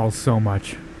miss Smalls so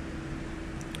much.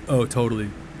 Oh, totally.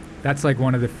 That's like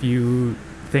one of the few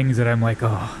things that I'm like,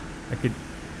 oh, I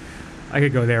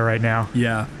could go there right now.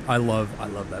 Yeah, I love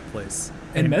that place.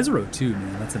 And Mesro too,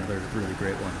 man. That's another really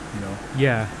great one. You know.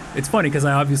 Yeah. It's funny because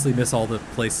I obviously miss all the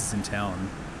places in town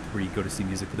where you go to see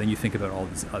music, but then you think about all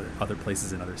these other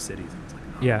places in other cities. And it's like,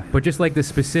 oh, yeah, man. But just like the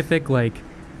specific, like,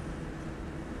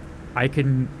 I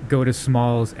can go to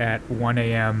Smalls at 1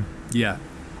 a.m. Yeah.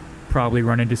 Probably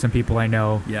run into some people I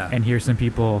know. Yeah. And hear some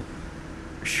people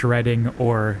shredding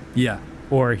or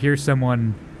hear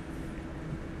someone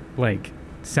like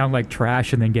sound like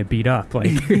trash and then get beat up.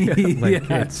 Like, like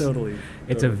yeah, totally.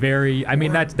 It's a very. I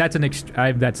mean, that's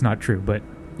that's not true, but.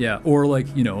 Yeah, or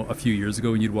like, you know, a few years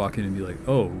ago when you'd walk in and be like,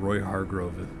 oh, Roy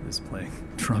Hargrove is playing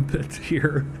trumpet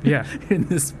here in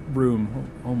this room.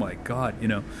 Oh my God, you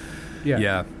know.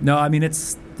 Yeah. No, I mean,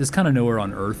 there's kind of nowhere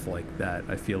on earth like that.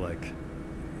 I feel like,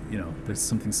 you know, there's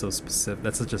something so specific.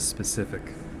 That's such a specific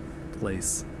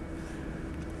place.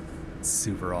 It's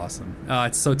super awesome.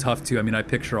 It's so tough too. I mean, I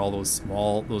picture all those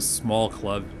small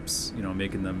clubs, you know,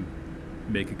 make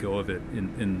a go of it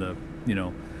in the, you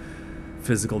know,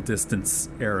 physical distance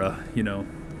era, you know.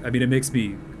 I mean, it makes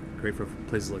me great for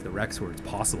places like the Rex where it's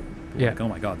possible. Like, oh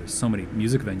my God, there's so many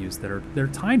music venues they're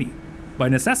tiny by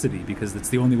necessity because it's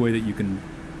the only way that you can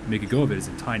make a go of it is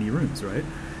in tiny rooms, right?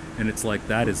 And it's like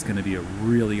that is going to be a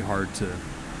really hard to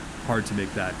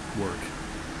make that work,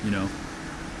 you know.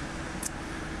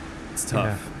 It's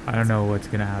tough. Yeah, I don't know what's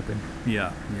going to happen.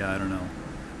 Yeah, I don't know.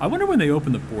 I wonder when they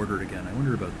open the border again. I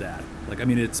wonder about that. Like, I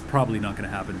mean, it's probably not going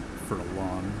to happen for a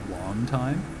long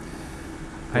time.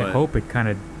 I hope it kind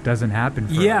of doesn't happen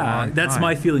for a long time. That's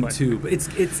my feeling too. But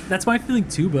that's my feeling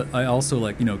too, but I also,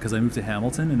 like, you know, because I moved to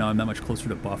Hamilton and now I'm that much closer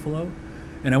to Buffalo.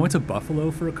 And I went to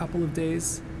Buffalo for a couple of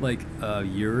days, like a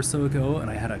year or so ago, and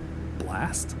I had a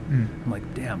blast. I'm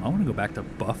like, damn, I want to go back to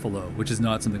Buffalo, which is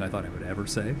not something I thought I would ever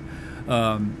say.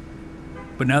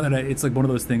 But now that it's like one of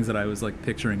those things that I was like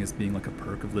picturing as being like a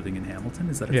perk of living in Hamilton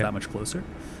is that it's that much closer,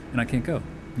 and I can't go.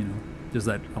 You know, there's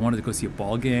that. I wanted to go see a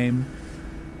ball game.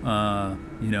 You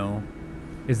know,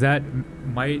 is that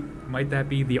might that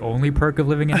be the only perk of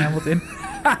living in Hamilton?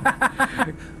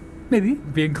 Maybe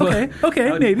being close.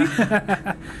 Okay, maybe.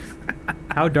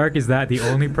 How dark is that? The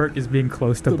only perk is being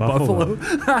close to Buffalo.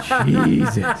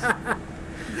 Jesus.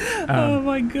 Oh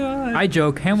my God. I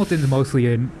joke. Hamilton's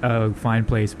mostly a fine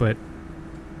place, but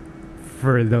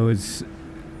for those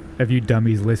of you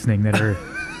dummies listening that are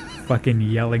fucking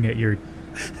yelling at your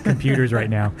computers right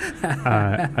now,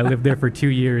 I lived there for 2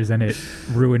 years and it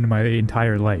ruined my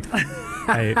entire life.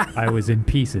 I was in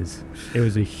pieces. It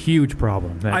was a huge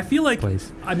problem. I feel like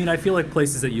place. I mean, I feel like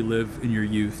places that you live in your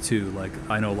youth too. Like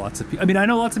I know lots of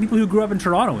people who grew up in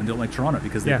Toronto and don't like Toronto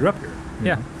because they grew up here.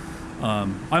 Yeah. Know?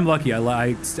 I'm lucky.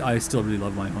 I still really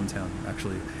love my hometown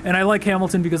actually, and I like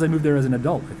Hamilton because I moved there as an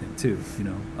adult. I think too. You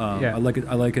know, I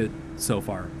like it so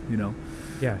far. You know,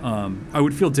 I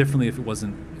would feel differently if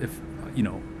you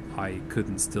know, I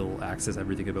couldn't still access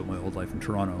everything about my old life in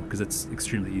Toronto because it's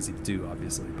extremely easy to do,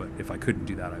 obviously. But if I couldn't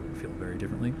do that, I would feel very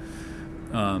differently.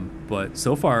 But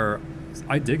so far,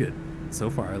 I dig it. So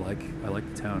far, I like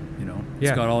the town. You know,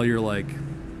 it's got all your like,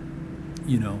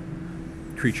 you know,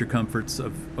 creature comforts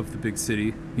of the big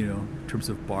city, you know, in terms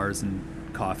of bars and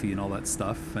coffee and all that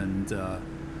stuff, and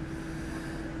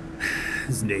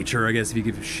there's nature, I guess, if you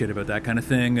give a shit about that kind of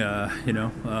thing, you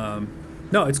know.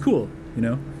 No, it's cool, you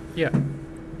know. Yeah,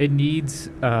 it needs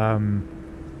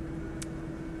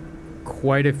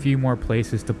quite a few more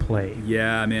places to play.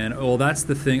 Yeah, man. Well, that's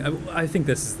the thing. I think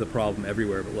this is the problem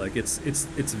everywhere, but like it's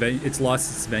lost its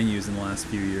venues in the last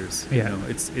few years. Yeah. You know,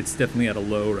 it's definitely at a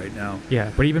low right now.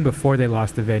 Yeah, but even before they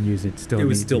lost the venues, it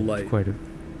was still light. Quite a,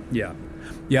 yeah.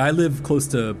 Yeah, I live close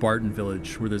to Barton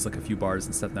Village, where there's like a few bars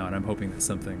and stuff now, and I'm hoping that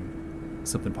something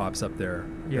pops up there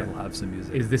that'll have some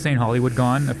music. Is the St. Hollywood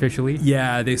gone officially?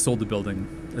 Yeah, they sold the building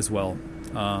as well.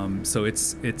 So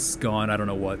it's gone. I don't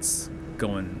know what's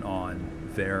going on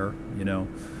there, you know.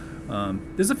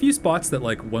 There's a few spots that,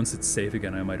 like, once it's safe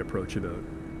again, I might approach about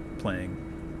playing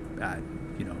at,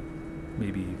 you know,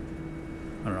 maybe,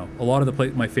 I don't know. A lot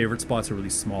of my favorite spots are really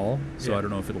small, so I don't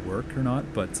know if it'll work or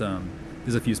not, but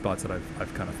there's a few spots that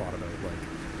I've kind of thought about, like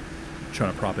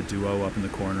trying to prop a duo up in the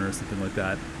corner or something like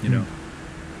that, you know,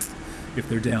 if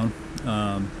they're down.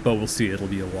 But we'll see. It'll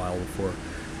be a while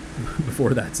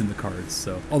before that's in the cards.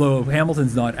 So, although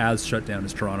Hamilton's not as shut down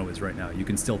as Toronto is right now, you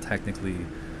can still technically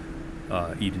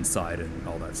eat inside and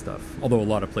all that stuff. Although a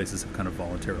lot of places have kind of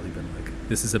voluntarily been like,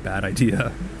 this is a bad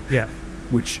idea. Yeah.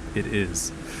 Which it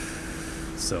is.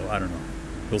 So, I don't know.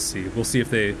 We'll see. We'll see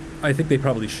if I think they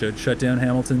probably should shut down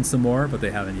Hamilton some more, but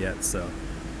they haven't yet, so.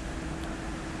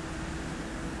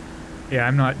 Yeah,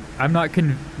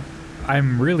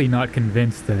 I'm really not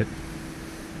convinced that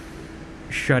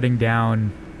shutting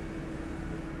down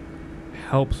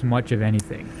helps much of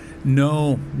anything.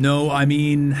 No, I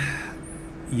mean,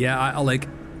 yeah, I like,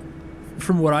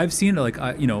 from what I've seen, like,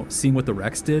 seeing what the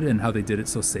Rex did and how they did it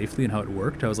so safely and how it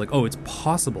worked, I was like, oh, it's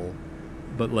possible,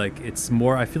 but like, I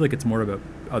feel like it's more about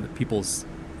other people's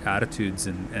attitudes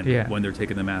and when they're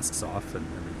taking the masks off and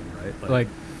everything, right?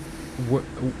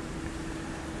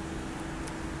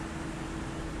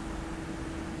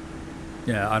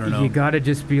 Yeah, I don't know. You gotta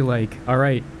just be like, all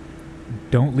right,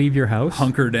 don't leave your house.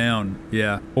 Hunker down.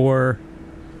 Yeah. Or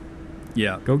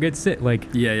yeah, go get sick. Like,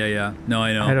 yeah. No,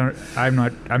 I know. I'm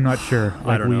not sure. Like,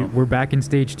 I don't know. We're back in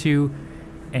stage 2,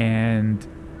 and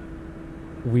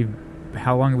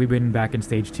how long have we been back in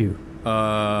stage 2?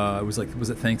 It was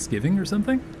it Thanksgiving or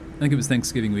something? I think it was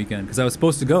Thanksgiving weekend, because I was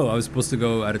supposed to go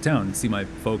out of town and see my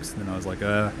folks, and then I was like,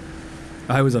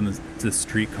 I was on the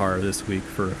streetcar this week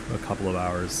for a couple of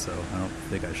hours, so I don't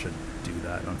think I should do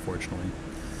that, unfortunately.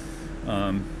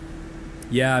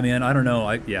 Yeah, man, I don't know.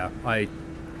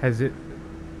 Has it?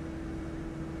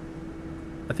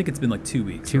 I think it's been like 2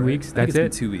 weeks. 2 weeks? That's it?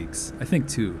 It's been 2 weeks. I think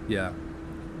 2, yeah.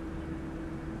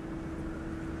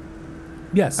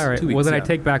 Yes. All right. 2 weeks, well, then I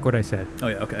take back what I said. Oh,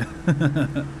 yeah, okay.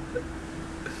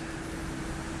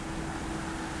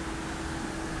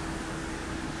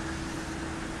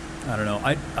 I don't know.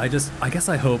 I guess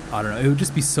I hope, I don't know. It would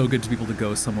just be so good to be able to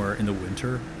go somewhere in the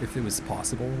winter if it was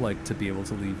possible, like to be able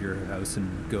to leave your house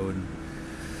and go and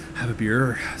have a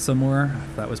beer somewhere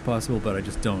if that was possible, but I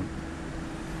just don't.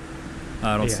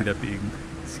 I don't see that being.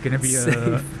 It's gonna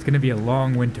be a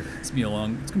long winter. It's gonna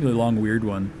be a long weird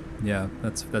one. Yeah,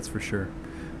 that's for sure.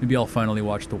 Maybe I'll finally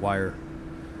watch The Wire.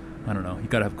 I don't know. You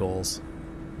gotta have goals.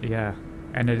 Yeah,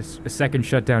 and it's a second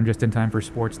shutdown just in time for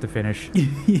sports to finish.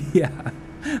 Yeah.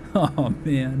 Oh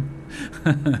man.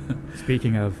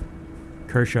 Speaking of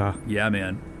Kershaw. Yeah,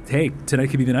 man. Hey,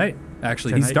 tonight could be the night.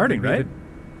 Actually, he's starting, right?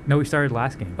 No, he started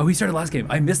last game. Oh, he started last game.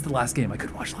 I missed the last game. I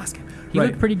couldn't watch the last game. He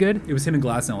looked pretty good. It was him and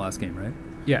Glasnow last game, right?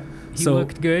 Yeah, he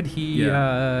looked good. He's.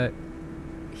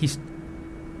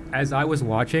 As I was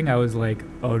watching, I was like,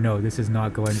 "Oh no, this is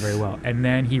not going very well." And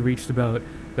then he reached about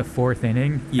the 4th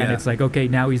inning, and it's like, "Okay,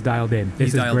 now he's dialed in.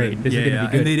 This is great. This is going to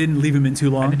be good." And they didn't leave him in too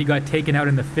long. And then he got taken out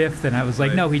in the 5th, and I was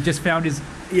like, "No, he just found his."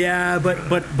 Yeah,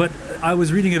 but I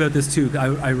was reading about this too.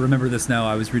 I remember this now.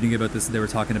 I was reading about this. They were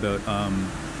talking about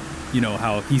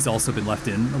how he's also been left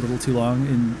in a little too long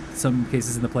in some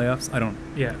cases in the playoffs. I don't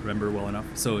remember well enough.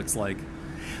 So it's like,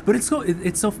 but it's so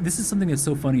this is something that's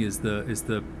so funny is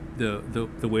the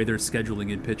way they're scheduling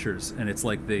in pitchers, and it's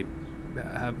like they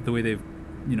have the way they've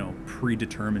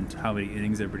predetermined how many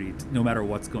innings everybody, no matter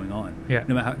what's going on. Yeah.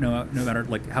 No matter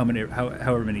like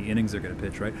however many innings they're going to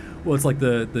pitch, right? Well, it's like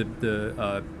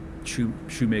the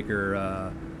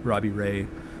Shoemaker Robbie Ray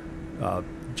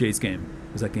Jays game.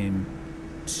 Was that game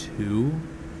 2?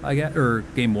 I guess, or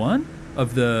game 1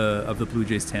 of the Blue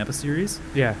Jays Tampa series?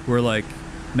 Yeah. Where like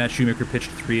Matt Shoemaker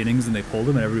pitched 3 innings and they pulled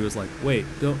him, and everybody was like, "Wait,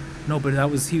 no, but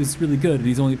he was really good, and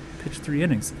he's only pitched 3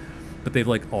 innings." But they've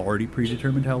like already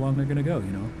predetermined how long they're going to go.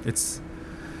 It's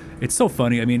so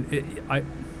funny. I mean,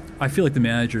 I feel like the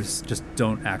managers just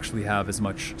don't actually have as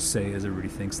much say as everybody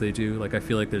thinks they do. Like, I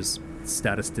feel like there's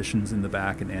statisticians in the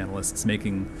back and analysts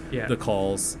making the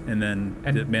calls, and then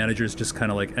the managers just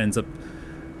kind of like ends up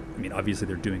I mean, obviously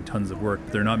they're doing tons of work,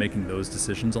 but they're not making those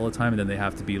decisions all the time, and then they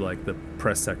have to be like the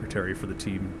press secretary for the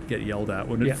team, get yelled at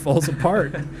when it falls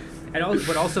apart.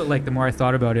 But also, like, the more I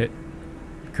thought about it,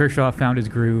 Kershaw found his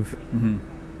groove,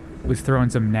 was throwing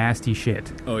some nasty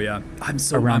shit. Oh yeah, I'm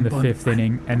the bummed. fifth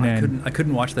inning, and then I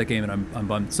couldn't watch that game, and I'm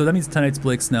bummed. So that means tonight's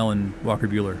Blake Snell and Walker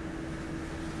Buehler.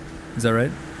 Is that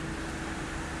right?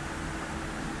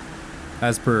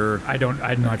 As per,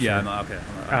 I'm not sure. Yeah, okay.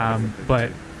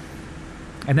 But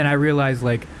and then I realized,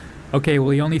 like, okay, well,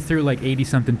 he only threw like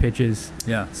 80-something pitches.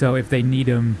 Yeah. So if they need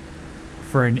him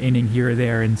for an inning here or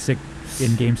there in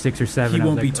game 6 or 7, he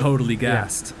won't be totally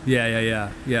gassed. Yeah.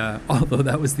 Although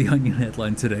that was the Onion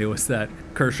headline today, was that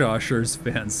Kershaw assures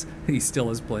fans he still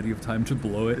has plenty of time to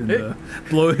blow it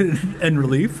in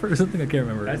relief or something. I can't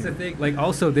remember. That's the thing. Like,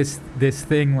 also this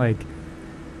thing, like,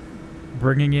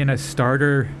 bringing in a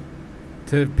starter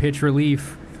to pitch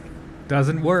relief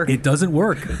doesn't work. It doesn't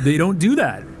work. They don't do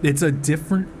that. It's a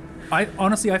different. I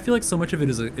feel like so much of it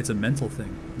is it's a mental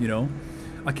thing. You know,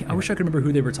 I wish I could remember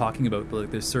who they were talking about, but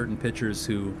like, there's certain pitchers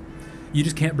who you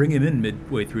just can't bring him in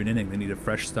midway through an inning. They need a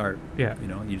fresh start. Yeah, you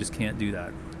know, you just can't do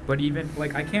that. But even,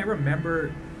 like, I can't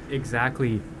remember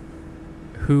exactly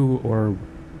who,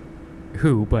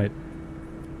 but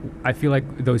I feel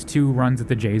like those 2 runs that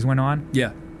the Jays went on.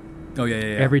 Yeah. Oh, yeah.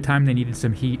 Every time they needed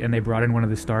some heat and they brought in one of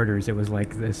the starters, it was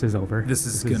like, this is over. This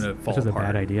is going to fall apart. This is a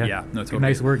bad idea. Yeah, no, totally.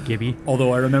 Nice work, Gibby.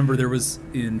 Although I remember there was,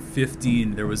 in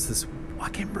 15, there was this, I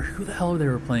can't remember who the hell they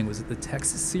were playing. Was it the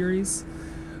Texas series?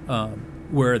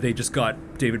 Where they just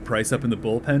got David Price up in the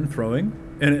bullpen throwing,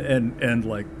 and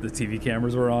like the TV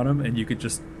cameras were on him, and you could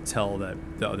just tell that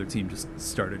the other team just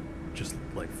started just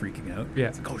like freaking out. Yeah.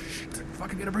 It's like, oh shit, they're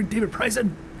fucking gonna bring David Price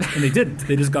in. And they didn't.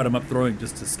 They just got him up throwing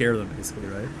just to scare them, basically,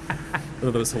 right?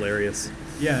 Oh, that was hilarious.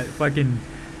 Yeah, fucking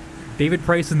David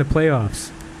Price in the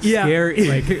playoffs. Yeah. Scary,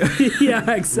 like, yeah,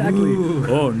 exactly. Ooh.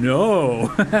 Oh no.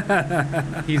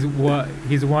 He's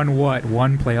won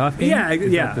one playoff game?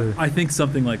 Yeah. I think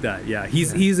something like that. Yeah.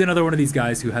 He's another one of these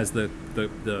guys who has the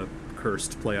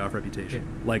cursed playoff reputation.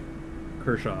 Yeah. Like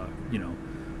Kershaw, you know,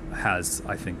 has,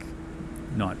 I think,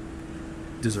 not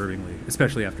deservingly,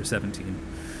 especially after 17.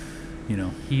 You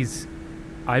know.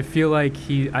 I feel like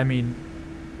he's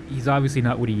obviously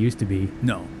not what he used to be.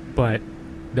 No. But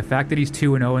the fact that he's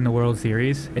 2-0 in the World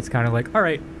Series, it's kind of like, all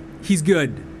right, he's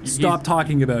good. Stop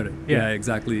talking about it. Yeah,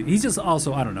 exactly. He's just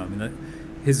also, I don't know. I mean,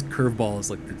 his curveball is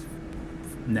like the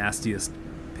nastiest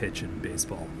pitch in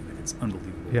baseball. Like, it's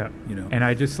unbelievable. Yeah, you know. And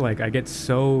I just I get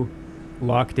so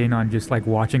locked in on just like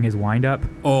watching his windup.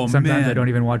 Oh, sometimes I don't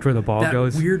even watch where the ball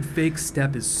goes. That weird fake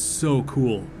step is so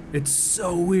cool. It's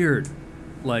so weird.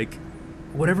 Like,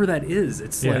 whatever that is,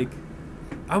 it's like,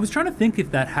 I was trying to think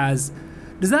if that has.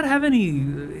 Does that have any?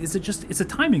 Is it just? It's a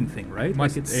timing thing, right?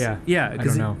 Like it's yeah. I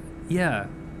don't know. Yeah.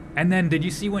 And then, did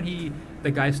you see when the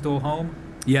guy stole home?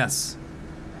 Yes.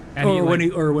 And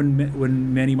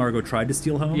when Manny Margot tried to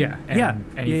steal home. Yeah.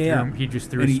 And he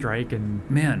just threw a strike, and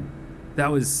man,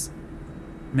 that was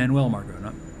Manuel Margot.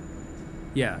 Not.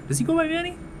 Yeah. Does he go by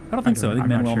Manny? I don't think so. I think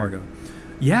Manuel Margot.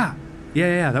 Yeah.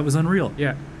 That was unreal.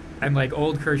 Yeah. And like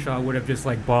old Kershaw would have just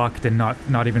like balked and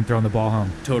not even thrown the ball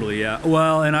home. Totally, yeah.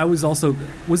 Well, and I was also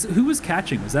who was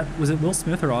catching? Was it Will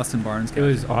Smith or Austin Barnes catching? It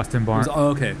was Austin Barnes.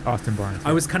 Okay. Austin Barnes.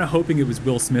 I was kind of hoping it was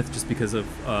Will Smith just because of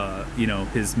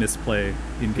his misplay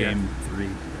in Game 3.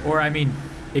 Or I mean,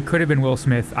 it could have been Will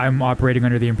Smith. I'm operating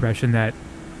under the impression that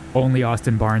only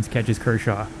Austin Barnes catches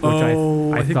Kershaw, which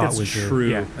I think thought that's was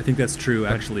true. Yeah. I think that's true.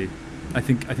 Actually, I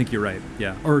think you're right.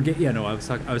 Yeah. Or no, I was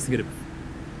thinking of.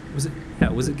 Was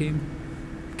it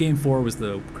Game 4 was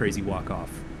the crazy walk-off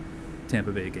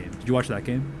Tampa Bay game. Did you watch that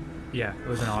game? Yeah, it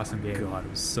was an awesome game. God,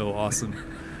 it was so awesome.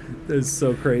 It was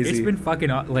so crazy. It's been fucking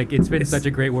it's been such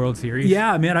a great World Series.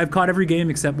 Yeah, man, I've caught every game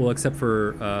except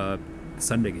for the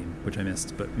Sunday game, which I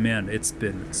missed. But man, it's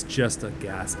just a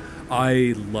gas.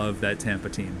 I love that Tampa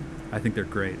team. I think they're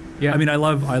great. Yeah. I mean, I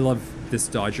love this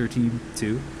Dodger team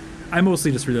too. I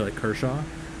mostly just really like Kershaw,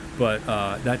 but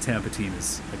that Tampa team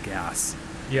is a gas.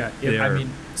 Yeah,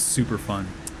 super fun.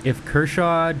 If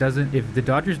the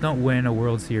Dodgers don't win a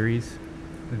World Series,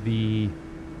 the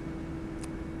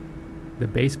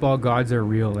baseball gods are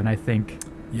real, and I think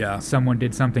someone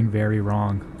did something very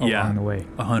wrong along the way.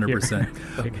 100%.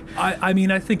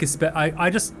 I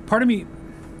think part of me,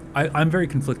 I'm very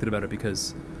conflicted about it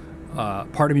because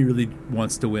part of me really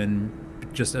wants to win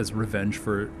just as revenge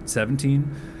for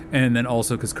 17, and then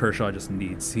also because Kershaw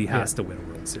he has to win a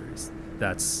World Series.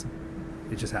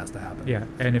 It just has to happen. Yeah,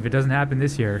 and if it doesn't happen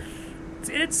this year,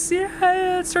 it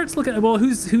starts looking. Well,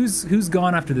 who's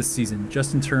gone after this season?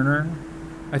 Justin Turner,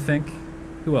 I think.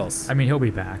 Who else? I mean, he'll be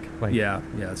back. Like, yeah,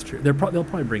 that's true. They'll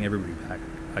probably bring everybody back.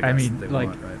 I guess mean, they like,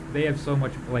 want, right? they have so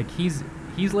much. Like, he's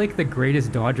like the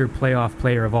greatest Dodger playoff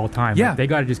player of all time. Yeah. Like, they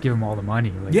got to just give him all the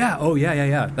money. Like, Yeah. Oh,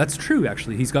 yeah. That's true.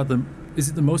 Actually, he's got the. Is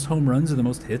it the most home runs or the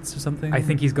most hits or something? I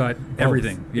think he's got both.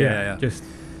 Everything. Yeah. Just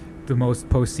the most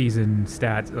postseason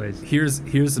stats.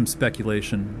 Here's some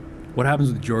speculation. What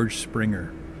happens with George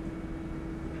Springer?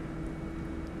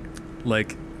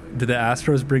 Like, do the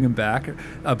Astros bring him back?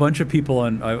 A bunch of people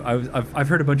on I've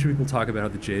heard a bunch of people talk about how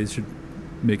the Jays should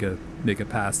make a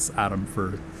pass at him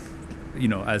for,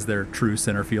 as their true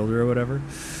center fielder or whatever.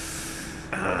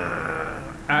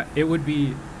 It would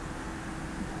be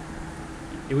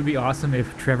awesome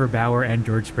if Trevor Bauer and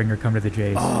George Springer come to the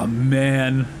Jays. Oh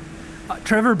man,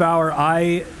 Trevor Bauer,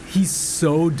 he's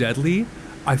so deadly.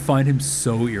 I find him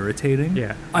so irritating.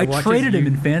 Yeah, I traded him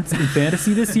in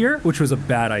fantasy this year, which was a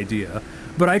bad idea.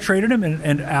 But I traded him,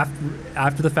 and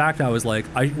after the fact, I was like,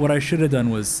 what I should have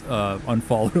done was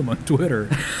unfollow him on Twitter.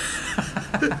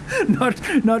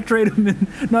 not trade him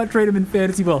in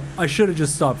fantasy. Well, I should have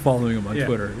just stopped following him on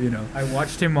Twitter. I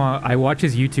watched him. I watch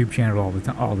his YouTube channel all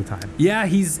the time. Yeah,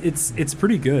 it's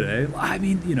pretty good. Eh? I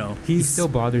mean, he still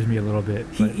bothers me a little bit.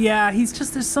 He's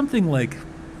just, there's something like,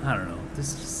 I don't know. There's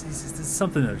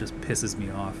something that just pisses me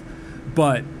off.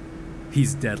 But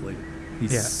he's deadly.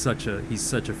 He's such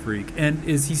a freak. And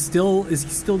is he still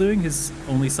doing his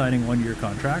only signing 1-year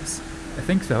contracts? I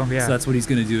think so. Yeah. So that's what he's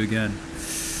going to do again.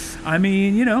 I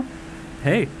mean,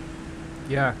 hey.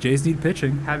 Yeah. Jays need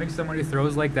pitching. Having someone who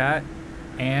throws like that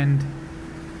and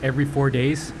every 4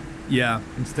 days. Yeah.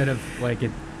 Instead of like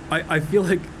it. I feel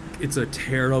like it's a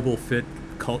terrible fit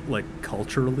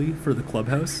culturally for the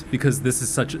clubhouse, because this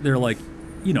is they're like,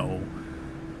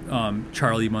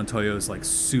 Charlie Montoyo's like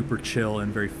super chill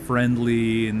and very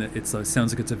friendly, and it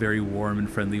sounds like it's a very warm and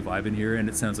friendly vibe in here, and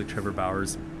it sounds like Trevor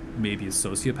Bauer's maybe a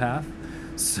sociopath,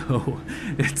 so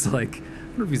it's like, I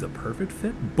don't know if he's a perfect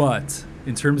fit, but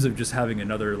in terms of just having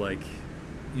another, like,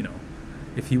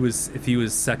 if he was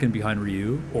second behind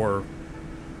Ryu, or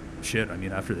shit, I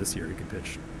mean, after this year he could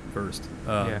pitch first.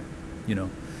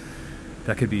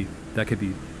 That could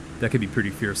be pretty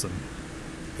fearsome.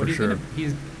 For sure.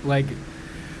 He's like,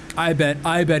 I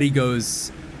bet he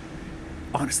goes.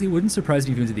 Honestly, it wouldn't surprise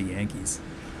me if he went to the Yankees.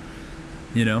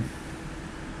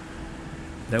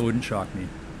 That wouldn't shock me.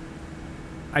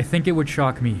 I think it would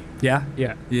shock me. Yeah?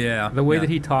 Yeah. The way that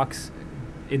he talks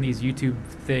in these YouTube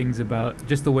things about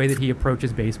just the way that he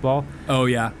approaches baseball. Oh,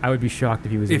 yeah. I would be shocked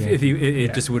if he was if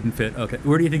it just wouldn't fit. Okay.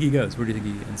 Where do you think he goes? Where do you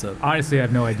think he ends up? Honestly, I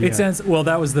have no idea. It sounds, well,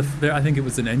 that was I think it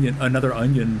was another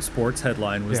Onion sports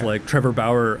headline was like Trevor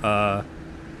Bauer,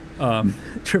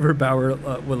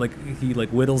 he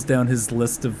whittles down his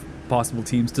list of possible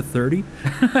teams to 30.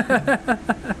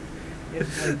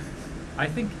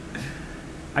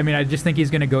 I just think he's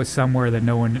going to go somewhere that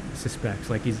no one suspects.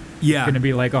 Like, he's going to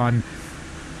be like on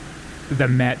the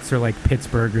Mets or like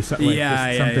Pittsburgh or something.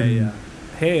 Yeah.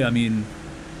 Hey, I mean,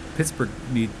 Pittsburgh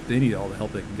they need all the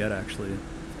help they can get, actually.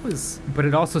 But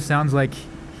it also sounds like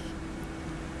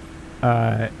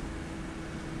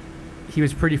he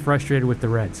was pretty frustrated with the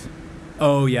Reds.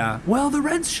 Oh, yeah. Well, the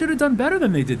Reds should have done better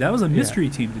than they did. That was a mystery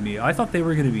team to me. I thought they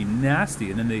were going to be nasty,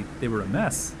 and then they were a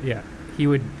mess. Yeah.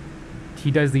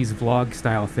 He does these vlog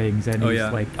style things, and he's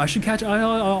like, I should catch.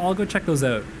 I'll go check those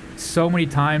out. So many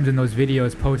times in those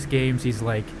videos post games, he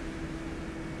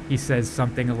says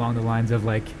something along the lines of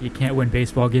like, you can't win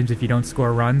baseball games if you don't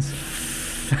score runs.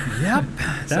 Yep,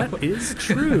 that is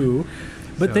true.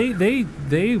 But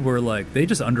they were like, they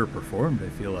just underperformed, I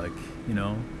feel like,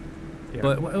 Yeah.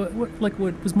 But what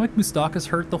was Mike Moustakas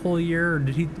hurt the whole year, or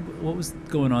what was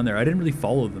going on there? I didn't really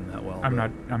follow them that well. I'm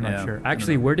not sure.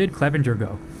 Actually, where did Clevenger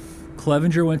go?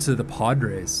 Clevenger went to the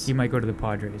Padres. He might go to the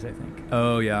Padres, I think.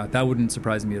 Oh, yeah. That wouldn't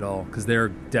surprise me at all, because they're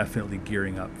definitely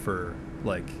gearing up for,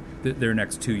 like, their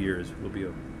next 2 years will be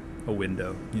a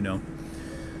window,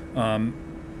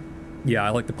 Yeah, I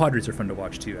like the Padres are fun to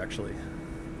watch, too, actually.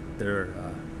 They're,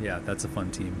 that's a fun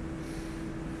team.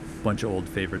 Bunch of old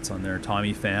favorites on there.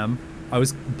 Tommy Pham. I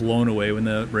was blown away when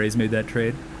the Rays made that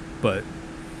trade, but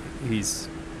he's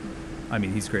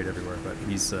great everywhere, but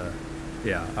he's, I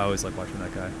always like watching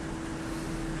that guy.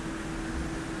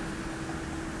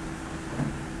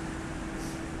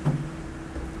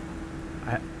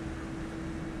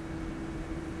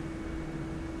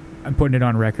 I'm putting it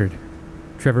on record.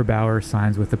 Trevor Bauer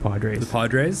signs with the Padres. The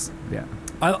Padres? Yeah.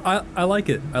 I like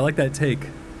it. I like that take.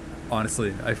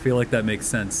 Honestly, I feel like that makes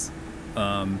sense.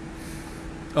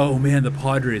 Oh man, the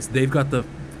Padres. They've got their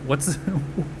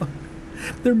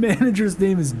manager's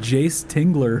name is Jace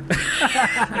Tingler.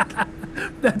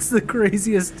 That's the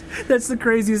craziest. That's the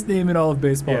craziest name in all of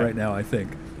baseball right now, I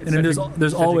think. It's and then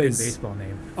there's always a good baseball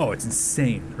name. Oh, it's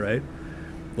insane, right?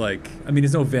 Like, I mean,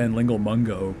 it's no Van Lingle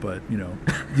Mungo, but you know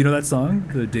that song,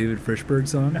 the David Frischberg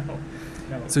song. No.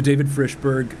 So David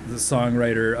Frischberg, the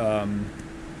songwriter,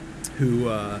 who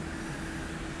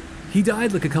he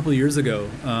died like a couple of years ago.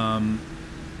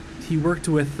 He worked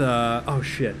with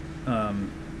I'm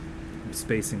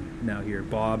spacing now here.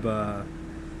 Bob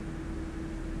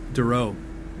Duro,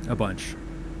 a bunch.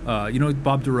 You know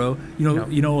Bob Duro?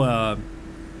 You know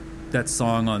that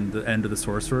song on the End of the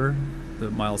Sorcerer, the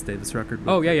Miles Davis record?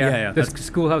 Oh, yeah. The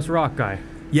Schoolhouse Rock guy.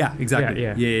 Yeah, exactly.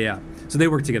 Yeah. So they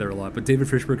work together a lot. But David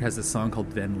Frischberg has this song called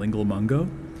Van Lingle Mungo,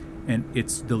 and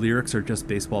the lyrics are just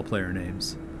baseball player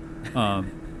names.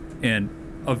 And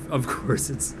of course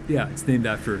it's named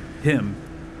after him,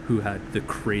 who had the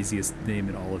craziest name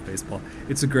in all of baseball.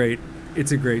 It's a great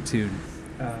tune.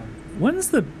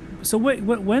 When's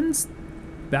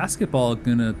basketball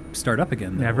gonna start up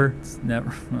again, though? Never. It's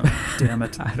never. Oh, damn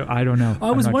it. I don't know.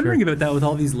 I was wondering about that with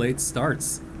all these late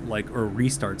starts, or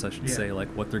restarts, I should say, like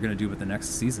what they're gonna do with the next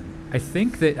season. I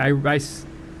think that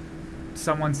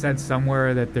someone said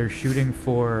somewhere that they're shooting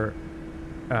for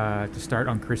to start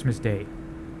on Christmas Day.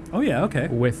 Oh yeah, okay.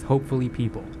 With hopefully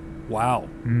people. Wow.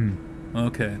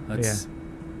 Okay, that's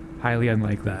highly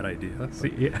unlikely. Bad idea. So,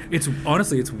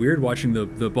 it's weird watching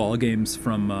the ball games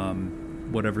from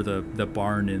whatever the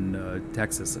barn in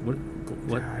Texas. What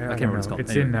I can't remember what it's called.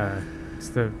 It's anyway. It's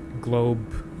the Globe.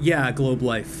 Yeah, Globe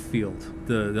Life Field,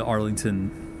 the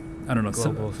Arlington. I don't know.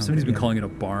 Somebody's been calling it a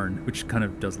barn, which kind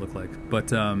of does look like.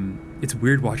 But it's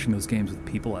weird watching those games with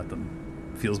people at them.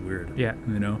 Feels weird. Yeah.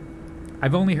 You know.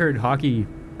 I've only heard hockey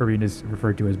arenas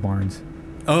referred to as barns.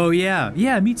 Oh yeah,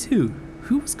 me too.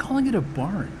 Who was calling it a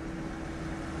barn?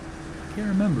 I can't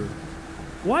remember.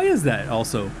 Why is that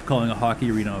also calling a hockey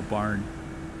arena a barn?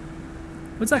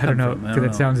 What's that come from? Because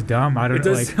it sounds dumb. I don't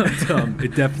know. It does sound dumb.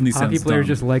 It definitely sounds dumb. Hockey players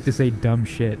just like to say dumb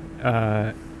shit.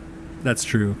 That's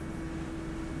true.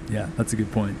 Yeah, that's a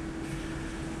good point.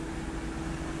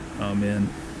 Oh, man.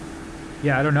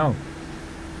 Yeah, I don't know.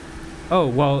 Oh,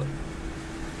 well,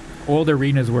 old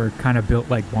arenas were kind of built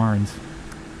like barns.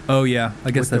 Oh, yeah.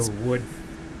 I guess that's... the wood.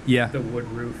 Yeah. The wood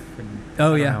roof. And,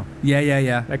 oh, yeah.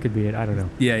 Yeah. That could be it. I don't know.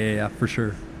 Yeah. For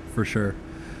sure.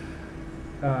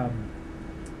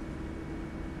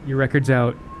 Your record's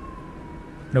out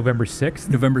November 6th?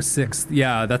 November 6th.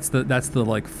 Yeah, that's the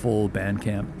like full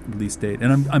Bandcamp release date.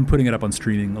 And I'm putting it up on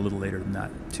streaming a little later than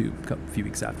that too, a few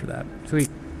weeks after that. Sweet.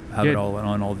 Have it all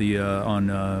on all the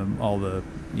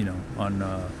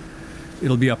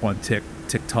it'll be up on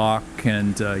TikTok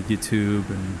and YouTube,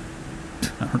 and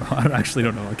I don't know. I actually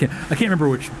don't know. I can't remember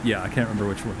which. Yeah, I can't remember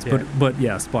which ones. Yeah. But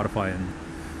yeah, Spotify, and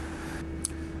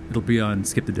it'll be on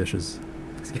Skip the Dishes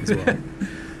as well.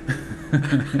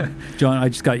 John, I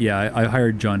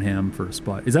hired John Hamm for a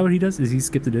spot. Is that what he does? Is he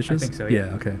Skip the Dishes? I think so.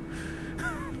 Yeah. Okay.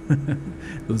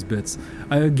 Those bits,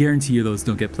 I guarantee you, those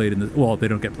don't get played they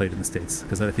don't get played in the States,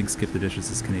 because I think Skip the Dishes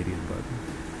is Canadian. But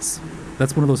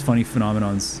that's one of those funny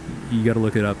phenomenons. You got to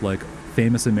look it up, like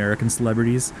famous American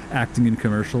celebrities acting in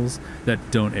commercials that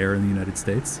don't air in the United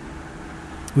States,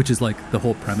 which is like the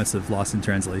whole premise of Lost in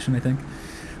Translation, I think,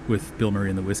 with Bill Murray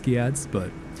and the whiskey ads.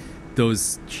 But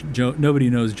nobody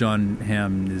knows John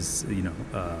Hamm is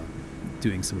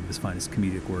doing some of his finest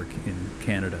comedic work in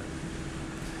Canada.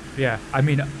 Yeah, I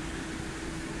mean, I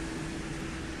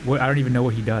don't even know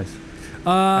what he does.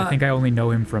 I think I only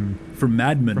know him from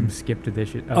Mad Men. From Skip to This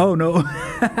Shit. Oh no,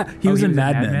 he was in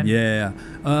Mad Men. Yeah.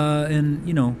 And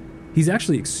he's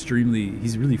actually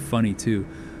he's really funny too.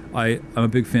 I'm a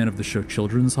big fan of the show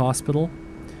Children's Hospital,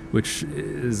 which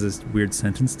is a weird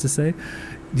sentence to say.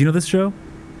 Do you know this show?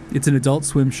 It's an Adult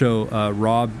Swim show.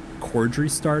 Rob Corddry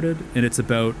started, and it's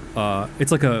about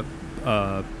it's like a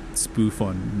spoof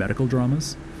on medical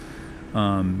dramas.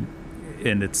 And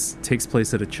it takes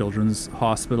place at a children's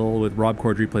hospital with Rob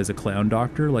Corddry plays a clown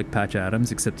doctor like Patch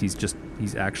Adams, except he's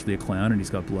actually a clown and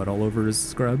he's got blood all over his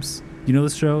scrubs. You know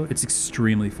this show? It's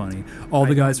extremely funny. All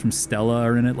the guys from Stella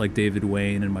are in it, like David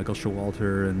Wayne and Michael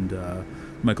Showalter and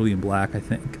Michael Ian Black, I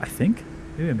think.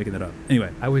 Maybe I'm making that up. Anyway.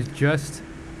 I was just...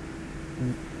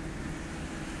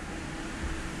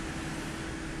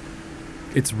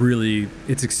 It's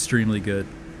extremely good.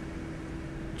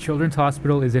 Children's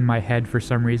Hospital is in my head for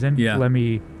some reason. Yeah. Let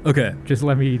me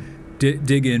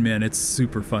dig in, man. It's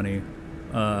super funny.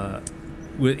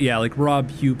 Like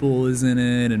Rob Hupel is in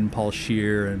it, and Paul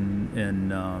Scheer,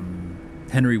 and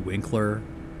Henry Winkler.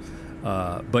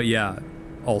 But yeah,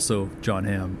 also John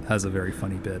Hamm has a very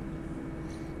funny bit.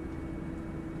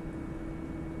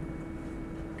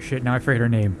 shit, now I forget her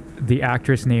name. The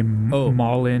actress named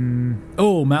Malin.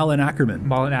 Oh, Malin Ackerman.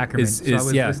 Malin Ackerman. So I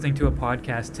was listening to a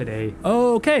podcast today.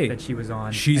 Oh, okay. That she was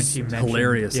on. She's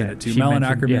hilarious in it too. Malin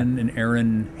Ackerman and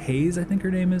Erin Hayes, I think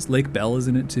her name is. Lake Bell is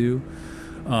in it too.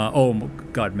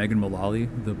 Megan Mullally,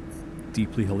 the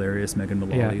deeply hilarious Megan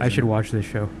Mullally. Yeah, I should watch this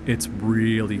show. It's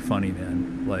really funny,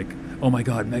 man. Like, oh my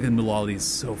God, Megan Mullally is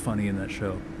so funny in that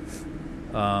show.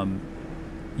 And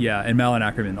Malin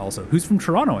Ackerman also, who's from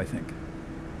Toronto, I think.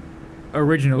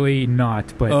 Originally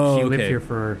not, but she lived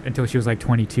here until she was like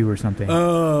 22 or something.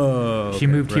 Oh, she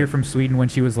moved here from Sweden when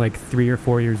she was like 3 or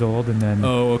 4 years old, and then.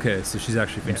 Oh, okay. So she's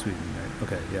actually from Sweden, right?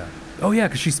 Okay, yeah. Oh, yeah,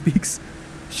 because she speaks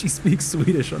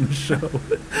Swedish on the show.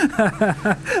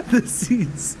 The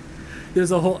scenes.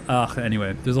 There's a whole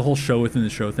there's a whole show within the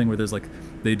show thing where there's like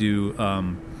they do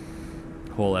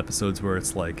whole episodes where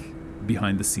it's like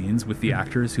behind the scenes with the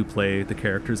actors who play the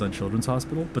characters on Children's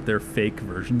Hospital, but they're fake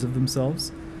versions of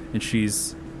themselves. And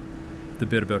the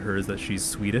bit about her is that she's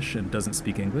Swedish and doesn't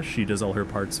speak English. She does all her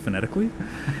parts phonetically.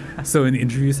 So in the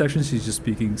interview section, she's just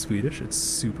speaking Swedish. It's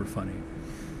super funny.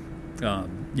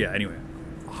 Anyway,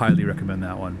 highly recommend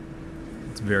that one.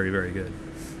 It's very, very good.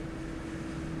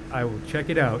 I will check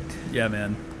it out. Yeah,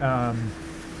 man.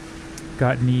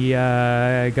 Got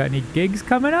any gigs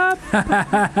coming up?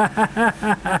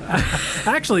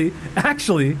 Actually,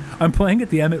 I'm playing at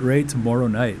the Emmett Ray tomorrow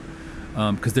night.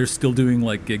 Because they're still doing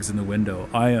like gigs in the window.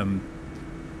 I am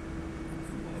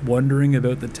wondering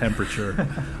about the temperature.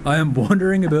 I am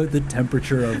wondering about the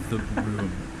temperature of the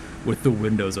room with the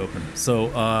windows open. So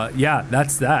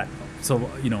that's that.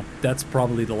 So that's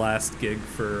probably the last gig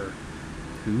for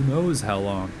who knows how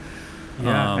long.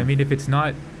 Yeah, I mean, if it's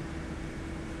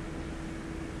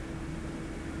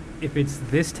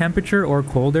this temperature or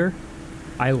colder,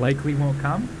 I likely won't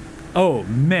come. Oh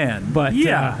man, but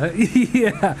yeah.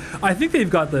 I think they've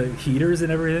got the heaters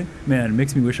and everything. Man, it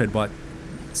makes me wish I'd bought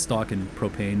stock in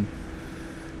propane.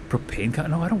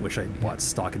 No, I don't wish I'd bought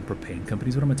stock in propane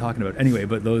companies. What am I talking about? Anyway,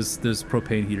 but there's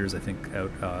propane heaters I think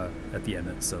out at the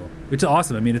Emmett, so which is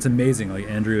awesome. I mean, it's amazing. Like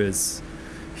Andrew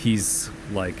he's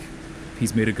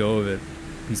made a go of it.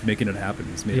 He's making it happen.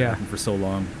 He's made it happen for so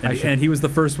long, and he was the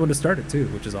first one to start it too,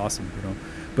 which is awesome.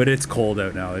 But it's cold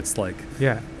out now. It's like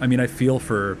I mean,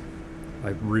 I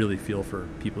really feel for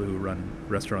people who run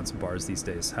restaurants and bars these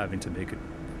days, having to make it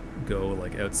go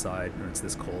like outside when it's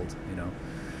this cold.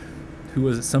 Who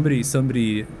was it?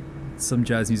 Some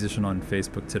jazz musician on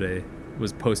Facebook today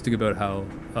was posting about how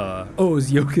it was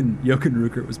Jochen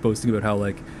Ruckert was posting about how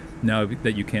like now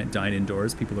that you can't dine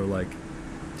indoors, people are like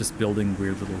just building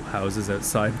weird little houses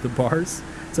outside the bars.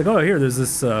 It's like, oh, here, there's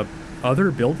this other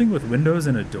building with windows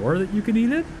and a door that you can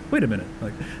eat in. Wait a minute,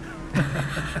 like.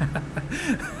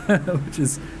 Which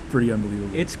is pretty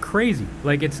unbelievable. It's crazy.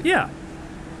 Like it's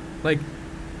like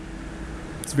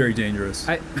it's very dangerous.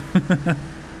 I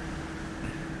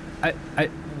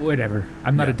whatever.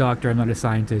 I'm not a doctor. I'm not a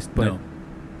scientist, but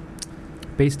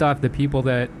based off the people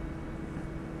that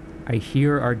I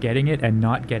hear are getting it and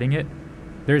not getting it,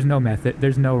 there's no method.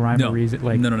 There's no rhyme or reason.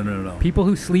 Like no. People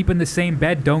who sleep in the same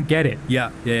bed don't get it.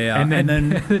 Yeah. And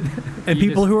then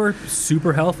people who are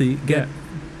super healthy get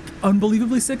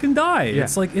unbelievely sick and die.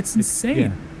 It's like it's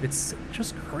insane. It's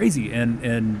just crazy.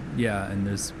 And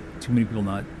there's too many people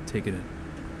not taking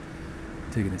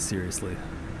it seriously.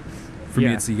 For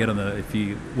me, it's you get on if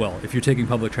you're taking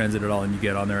public transit at all and you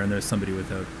get on there and there's somebody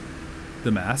without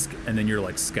the mask and then you're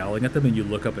like scowling at them and you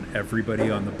look up and everybody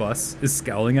on the bus is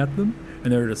scowling at them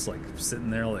and they're just like sitting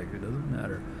there like it doesn't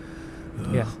matter.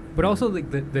 Ugh. Yeah, but also like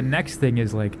the next thing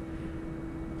is like,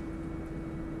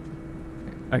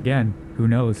 again, who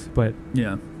knows? But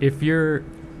if you're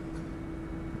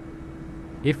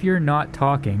not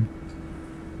talking,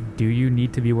 do you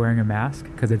need to be wearing a mask?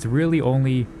 Because it's really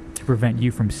only to prevent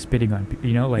you from spitting on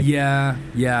people, like yeah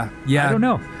I don't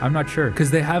know, I'm not sure, because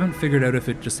they haven't figured out if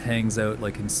it just hangs out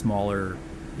like in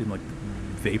like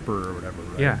vapor or whatever,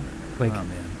 right? Like oh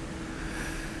man,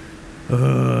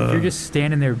 if you're just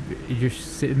standing there, you're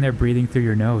sitting there breathing through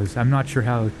your nose. I'm not sure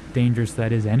how dangerous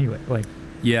that is anyway. Like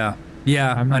I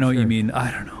know what you mean.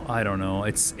 I don't know.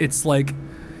 It's like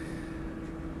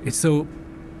it's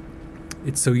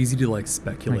so easy to like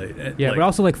speculate. But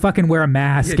also like fucking wear a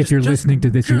mask if you're listening to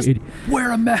this.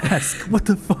 Wear a mask. What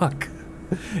the fuck?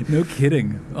 No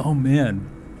kidding. Oh man,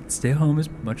 stay home as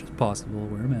much as possible.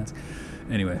 Wear a mask.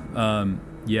 Anyway,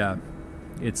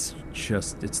 it's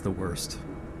the worst.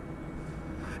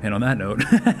 And on that note,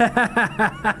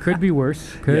 could be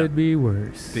worse. Be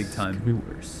worse. Big time. Could be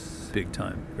worse. Big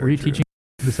time. Were you teaching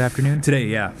this afternoon? Today,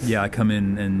 yeah. I come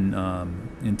in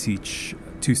and teach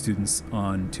 2 students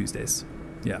on Tuesdays.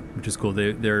 Yeah, which is cool.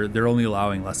 They're only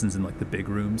allowing lessons in like the big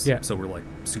rooms. Yeah. So we're like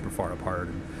super far apart,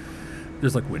 and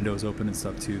there's like windows open and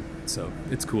stuff too. So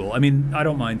it's cool. I mean, I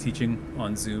don't mind teaching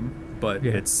on Zoom, but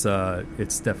it's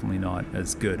definitely not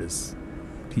as good as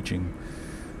teaching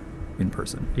in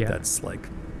person. Yeah. That's like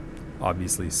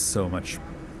obviously so much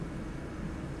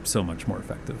more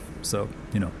effective. So,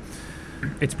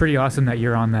 It's pretty awesome that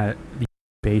you're on the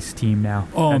base team now.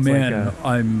 Oh, That's man,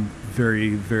 I'm very,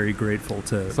 very grateful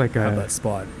to have that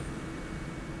spot.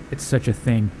 It's such a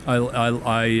thing. I love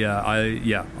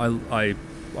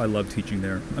teaching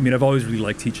there. I mean, I've always really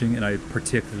liked teaching, and I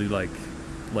particularly like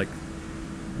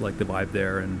the vibe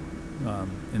there, and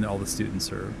all the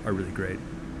students are really great.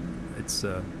 It's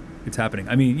happening.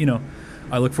 I mean,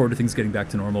 I look forward to things getting back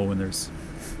to normal when there's,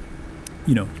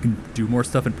 you can do more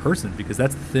stuff in person, because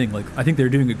that's the thing. Like, I think they're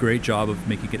doing a great job of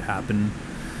making it happen,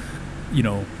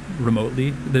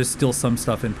 remotely. There's still some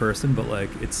stuff in person, but like,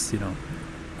 it's,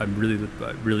 I'm really,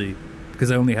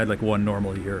 because I only had like one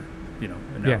normal year,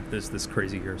 and now there's this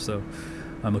crazy year. So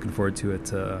I'm looking forward to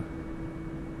it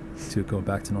going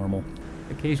back to normal.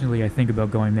 Occasionally I think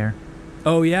about going there.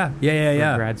 Oh yeah.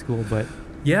 Grad school, but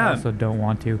I also don't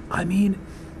want to. I mean,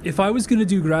 if I was going to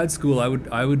do grad school,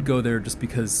 I would go there just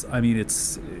because, I mean,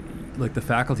 it's like the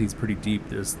faculty is pretty deep.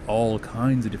 There's all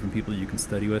kinds of different people you can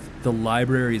study with. The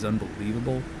library is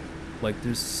unbelievable. Like,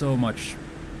 there's so much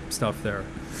stuff there.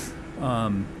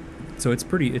 So it's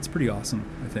pretty awesome,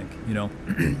 I think,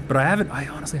 But I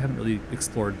honestly haven't really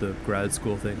explored the grad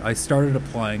school thing. I started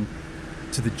applying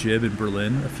to the JIB in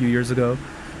Berlin a few years ago,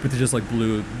 but they just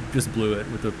blew it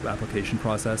with the application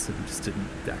process and just didn't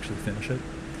actually finish it.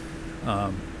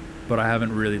 But I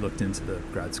haven't really looked into the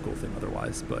grad school thing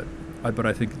otherwise. But I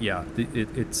think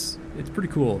it's pretty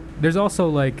cool. There's also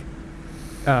like,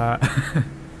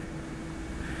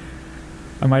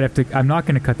 I might have to. I'm not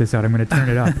going to cut this out. I'm going to turn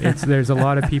it up. There's a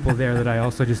lot of people there that I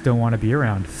also just don't want to be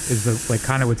around. Is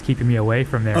kind of what's keeping me away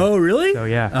from there. Oh really? So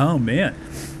yeah. Oh man,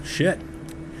 shit.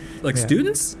 Like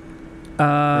students? Just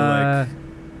a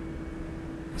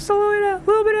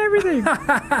little bit of everything.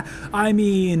 I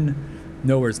mean,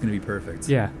 nowhere's going to be perfect.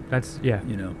 Yeah, but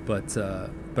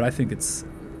I think it's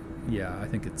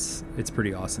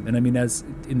pretty awesome. And I mean, as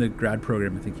in the grad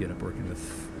program, I think you end up working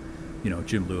with,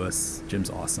 Jim Lewis. Jim's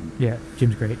awesome. Yeah,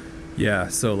 Jim's great. Yeah,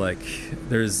 so like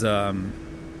there's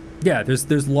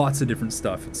lots of different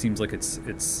stuff. It seems like it's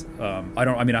I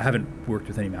haven't worked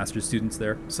with any master's students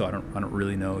there, so I don't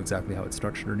really know exactly how it's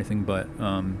structured or anything, but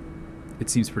it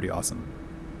seems pretty awesome,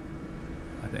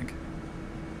 I think.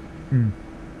 Yeah,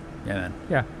 man.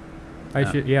 Yeah.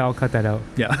 I'll cut that out.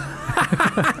 Yeah.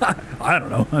 I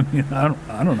don't know. I mean,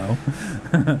 I don't know.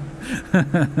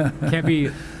 Can't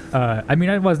be. I mean,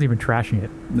 I wasn't even trashing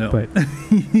it. No. But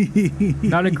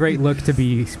not a great look to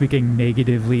be speaking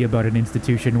negatively about an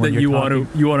institution when you want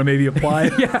to maybe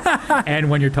apply. Yeah. And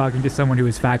when you're talking to someone who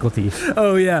is faculty.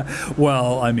 Oh yeah.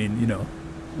 Well, I mean,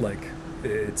 like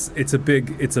it's a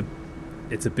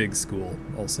big school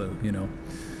also.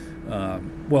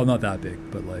 Well, not that big,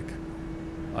 but like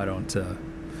I don't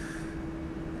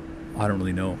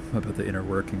really know about the inner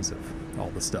workings of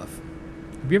all the stuff.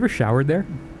 Have you ever showered there?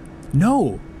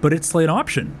 No, but it's like an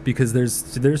option because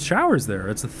there's showers there.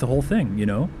 It's the whole thing,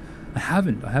 I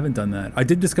haven't done that. I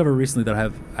did discover recently that I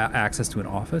have access to an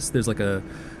office. There's like an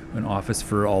office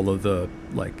for all of the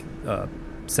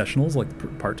sessionals,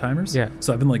 like part-timers. Yeah.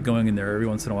 So I've been like going in there every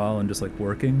once in a while and just like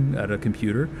working at a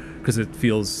computer because it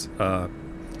feels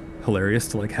hilarious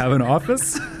to like have an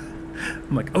office.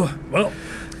 I'm like, oh well,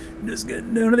 just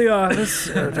getting down to the office,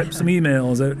 type some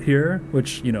emails out here,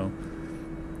 which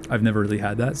I've never really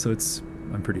had that, so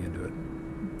I'm pretty into it.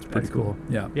 It's pretty cool.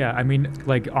 Yeah. Yeah, I mean,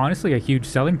 like, honestly, a huge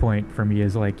selling point for me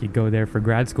is, like, you go there for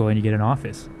grad school and you get an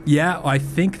office. Yeah, I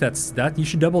think that. You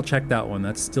should double check that one.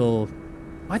 I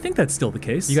think that's still the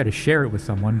case. You got to share it with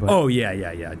someone. But oh,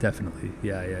 yeah, definitely.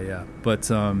 Yeah.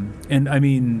 But, and I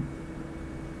mean,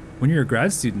 when you're a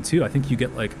grad student, too, I think you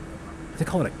get, like, they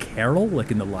call it a carrel,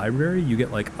 like, in the library. You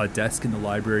get, like, a desk in the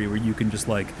library where you can just,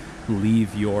 like,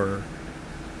 leave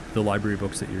the library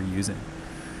books that you're using.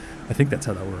 I think that's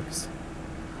how that works.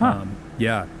 Huh.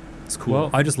 Yeah, it's cool. Well,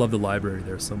 I just love the library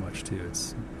there so much too.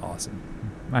 It's awesome.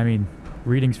 I mean,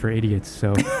 reading's for idiots,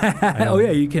 so. Oh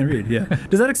yeah, you can read. Yeah.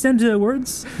 Does that extend to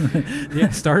words?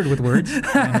 Yeah, started with words,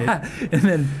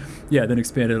 and then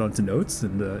expanded onto notes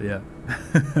and yeah.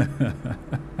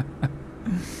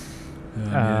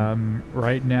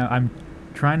 Right now, I'm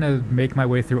trying to make my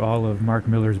way through all of Mark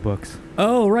Miller's books.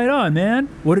 Oh, right on, man.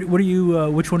 What are you?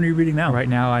 Which one are you reading now? Right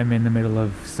now, I'm in the middle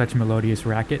of Such Melodious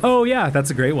Racket. Oh yeah, that's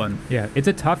a great one. Yeah, it's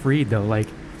a tough read though. Like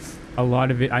a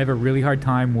lot of it, I have a really hard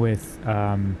time with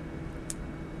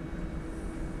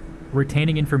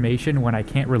retaining information when I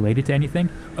can't relate it to anything.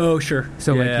 Oh, sure.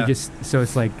 So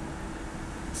it's like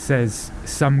says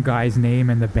some guy's name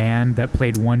in the band that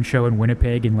played one show in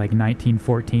Winnipeg in like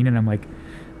 1914, and I'm like,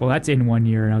 well, that's in 1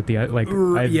 year and out the other. Like,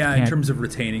 in terms of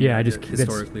retaining, I just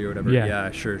historically or whatever.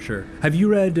 Yeah, sure. Have you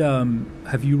read?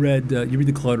 You read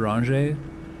the Claude Ranger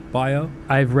bio?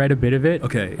 I've read a bit of it.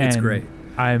 Okay, it's great.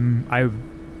 I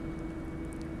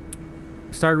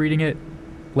started reading it,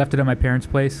 left it at my parents'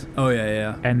 place. Oh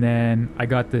yeah. And then I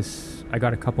got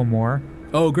a couple more.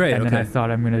 Oh, great. And then I thought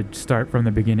I'm going to start from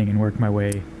the beginning and work my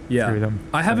way through them.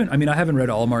 I haven't read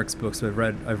all Mark's books, but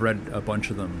I've read a bunch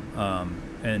of them.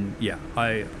 And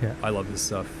I love this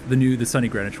stuff. The Sonny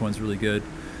Greenwich one's really good.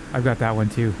 I've got that one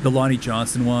too. The Lonnie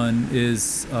Johnson one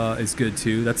is good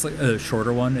too. That's like a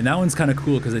shorter one, and that one's kind of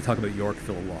cool because they talk about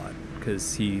Yorkville a lot.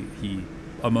 Because he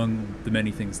among the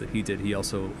many things that he did, he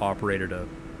also operated a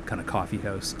kind of coffee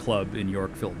house club in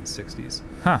Yorkville in the '60s.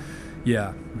 Huh.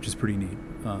 Yeah, which is pretty neat.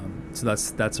 So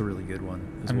that's a really good one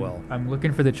as well. I'm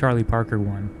looking for the Charlie Parker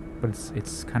one, but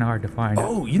it's kind of hard to find.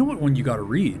 Oh, you know what one you got to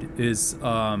read is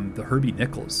the Herbie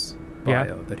Nichols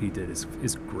bio that he did is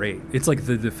great. It's like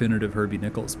the definitive Herbie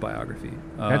Nichols biography.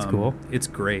 That's cool. It's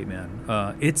great, man.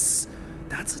 That's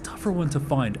a tougher one to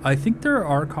find. I think there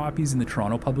are copies in the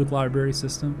Toronto Public Library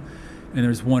system, and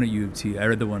there's one at U of T. I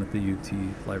read the one at the U of T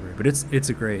library, but it's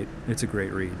a great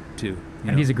read too.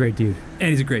 And he's a great dude.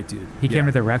 He came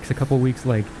to the Rex a couple weeks,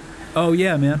 like. Oh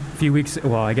yeah, man. A few weeks.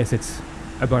 Well, I guess it's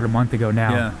about a month ago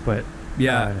now. Yeah. But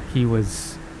he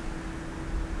was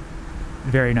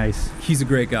very nice. He's a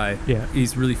great guy. Yeah.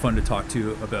 He's really fun to talk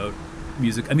to about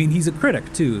music. I mean, he's a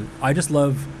critic too. I just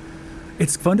love.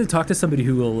 It's fun to talk to somebody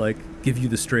who will like give you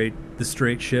the straight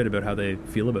shit about how they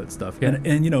feel about stuff. Yeah.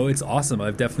 And it's awesome.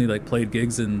 I've definitely like played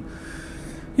gigs and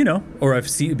or I've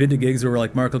been to gigs where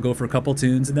like Mark will go for a couple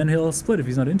tunes and then he'll split if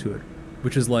he's not into it,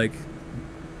 which is like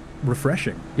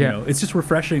refreshing. Yeah. It's just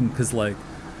refreshing because like,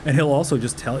 and he'll also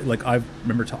just tell like I've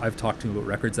talked to him about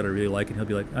records that I really like and he'll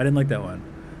be like, I didn't like that one,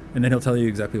 and then he'll tell you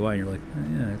exactly why and you're like,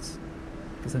 it's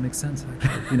because that makes sense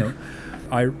actually.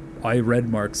 I read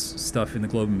Mark's stuff in the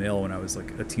Globe and Mail when I was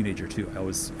like a teenager too. I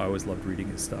always loved reading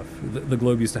his stuff. The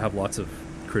Globe used to have lots of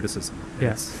criticism.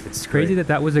 Yeah, it's crazy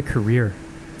that was a career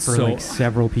for like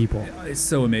several people. It's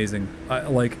so amazing.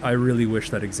 I really wish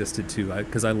that existed too,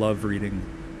 because I love reading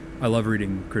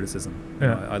criticism.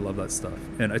 Yeah. I love that stuff,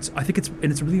 and I think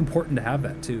it's really important to have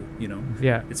that too.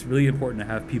 Yeah, it's really important to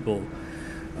have people,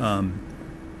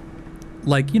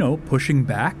 pushing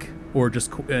back or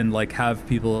just and like have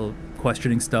people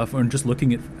questioning stuff or just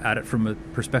looking at it from a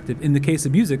perspective. In the case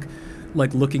of music,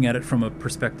 like looking at it from a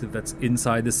perspective that's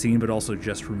inside the scene, but also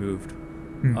just removed.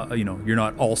 You're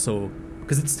not also,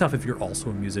 because it's tough if you're also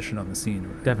a musician on the scene.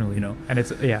 Right? Definitely, And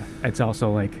it's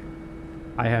also like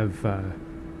I have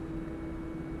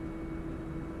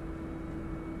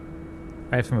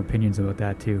some opinions about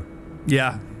that too.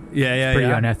 Yeah. It's pretty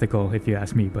unethical if you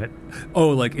ask me, but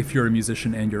like if you're a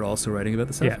musician and you're also writing about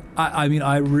the stuff. Yeah.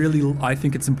 I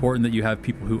think it's important that you have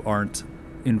people who aren't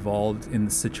involved in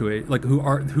the situation, like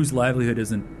whose livelihood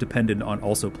isn't dependent on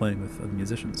also playing with other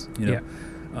musicians. Yeah.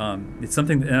 It's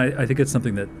something, and I think it's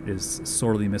something that is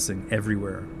sorely missing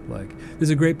everywhere. Like there's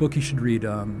a great book you should read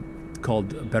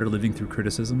called Better Living Through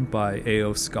Criticism by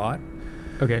A.O. Scott.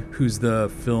 Okay. He's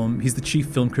the chief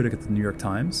film critic at the New York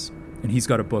Times. And he's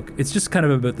got a book. It's just kind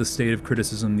of about the state of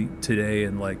criticism today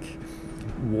and like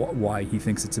why he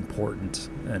thinks it's important.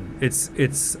 And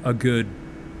it's a good,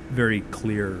 very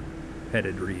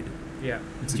clear-headed read. Yeah.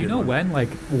 Do you know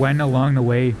when along the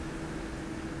way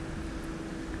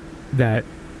that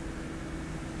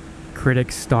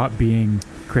critics stop being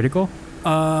critical?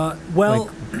 I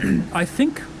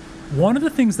think one of the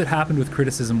things that happened with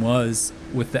criticism was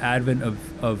with the advent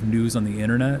of news on the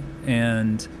internet,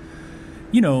 and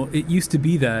it used to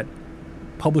be that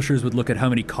publishers would look at how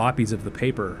many copies of the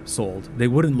paper sold. They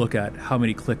wouldn't look at how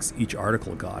many clicks each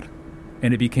article got.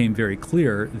 And it became very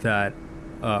clear that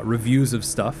reviews of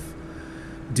stuff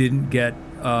didn't get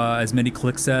as many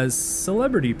clicks as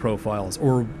celebrity profiles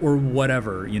or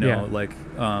whatever,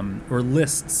 or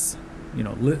lists,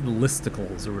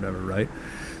 listicles or whatever, right?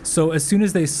 So as soon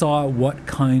as they saw what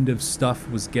kind of stuff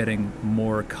was getting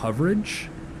more coverage,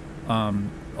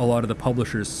 a lot of the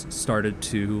publishers started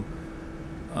to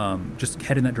just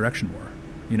head in that direction more,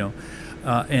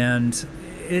 and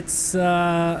it's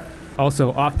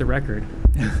also off the record.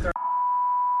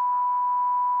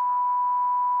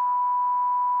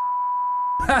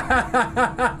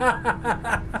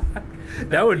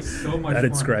 That would be so much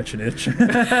that'd fun. Scratch an itch.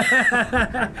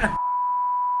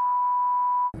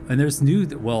 And there's you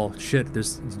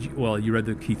read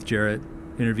the Keith Jarrett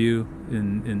interview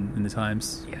in the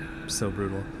Times. Yeah. So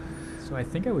brutal. So I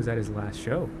think I was at his last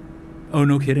show. Oh,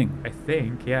 no kidding. I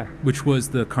think, yeah. Which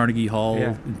was the Carnegie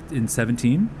Hall in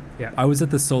 17? Yeah. I was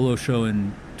at the solo show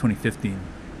in 2015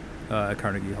 at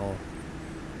Carnegie Hall,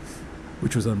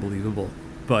 which was unbelievable.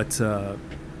 But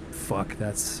fuck,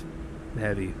 that's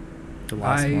heavy. The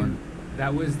last one.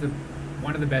 That was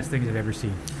one of the best things I've ever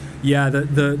seen. Yeah,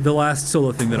 the last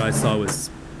solo thing that I saw was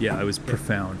it was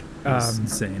profound. It was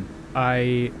insane.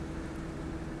 I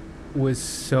was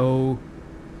so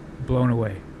blown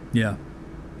away. Yeah.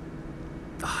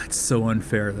 Oh, it's so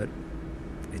unfair that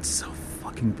it's so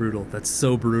fucking brutal. That's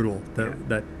so brutal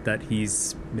that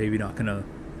he's maybe not gonna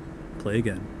play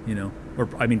again. You know, or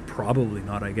I mean, probably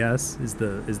not. I guess is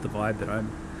the vibe that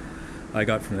I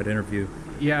got from that interview.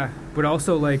 Yeah, but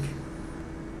also like,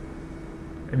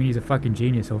 I mean, he's a fucking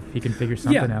genius. So if he can figure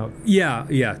something out.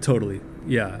 Yeah, totally.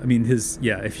 Yeah, I mean,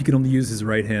 if he can only use his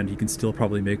right hand, he can still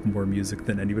probably make more music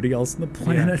than anybody else on the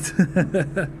planet.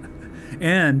 Yeah.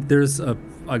 And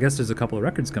I guess there's a couple of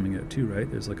records coming out too, right?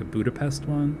 There's like a Budapest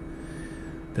one.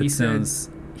 He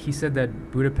said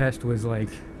that Budapest was like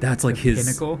that's like his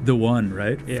pinnacle. The one,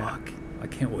 right? Yeah. Fuck. I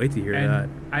can't wait to hear that.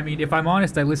 I mean, if I'm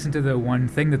honest, I listened to the one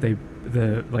thing that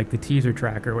the teaser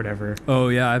track or whatever. Oh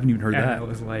yeah, I haven't even heard and that. I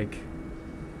was like,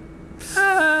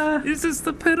 is this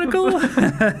the pinnacle?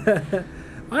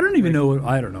 I don't even know.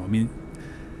 I don't know. I mean,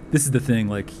 this is the thing.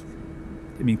 Like,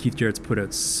 I mean, Keith Jarrett's put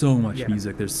out so much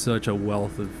music. There's such a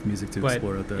wealth of music to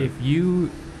explore out there.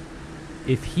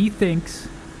 If he thinks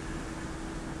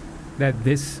that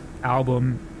this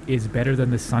album is better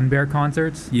than the Sun Bear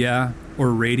concerts, yeah,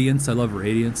 or Radiance. I love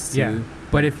Radiance too. Yeah,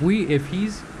 but if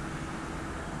he's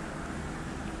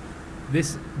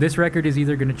this record is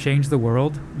either going to change the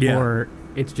world or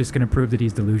it's just going to prove that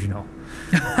he's delusional.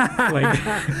 like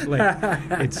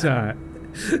it's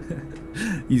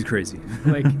he's crazy.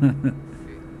 Like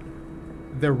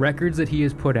the records that he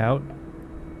has put out,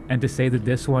 and to say that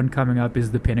this one coming up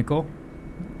is the pinnacle.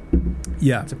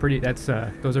 Yeah,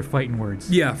 those are fighting words.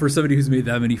 Yeah, for somebody who's made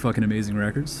that many fucking amazing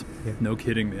records. Yeah. No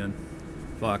kidding, man.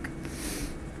 Fuck.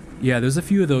 Yeah, there's a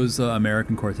few of those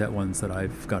American Quartet ones that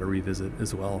I've got to revisit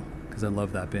as well because I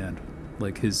love that band.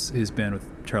 Like his band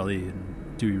with Charlie and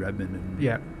Dewey Redman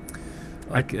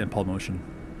and and Paul Motion.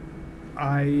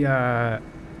 I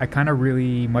kind of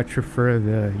really much prefer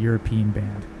the European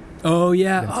band. Oh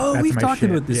yeah. That's We've talked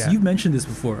about this. Yeah. You've mentioned this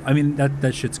before. I mean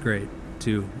that shit's great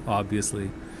too,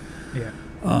 obviously. Yeah.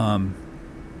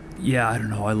 Yeah, I don't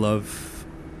know. I love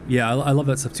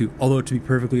that stuff too. Although to be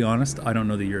perfectly honest, I don't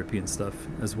know the European stuff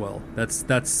as well.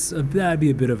 That'd be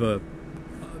a bit of a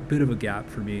gap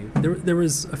for me. There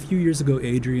was a few years ago,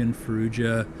 Adrian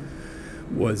Ferrugia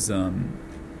was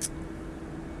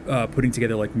putting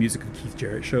together like music of Keith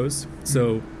Jarrett shows.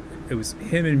 So it was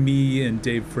him and me and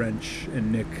Dave French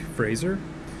and Nick Fraser,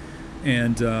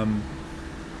 and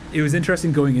it was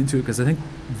interesting going into it because I think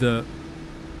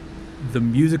the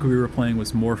music we were playing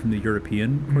was more from the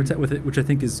European quartet with it, which I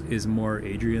think is more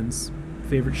Adrian's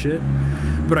favorite shit.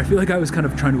 But I feel like I was kind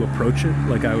of trying to approach it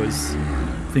like I was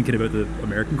thinking about the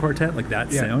American quartet, like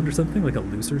that sound or something, like a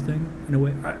looser thing in a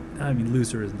way. I mean,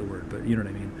 looser isn't the word, but you know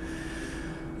what I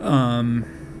mean.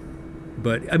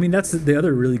 But I mean, that's the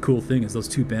other really cool thing is those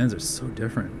two bands are so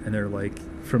different, and they're like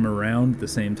from around the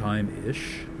same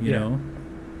time-ish, you know?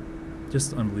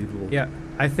 Just unbelievable. Yeah,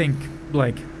 I think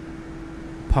like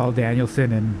Paul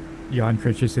Danielson and Jan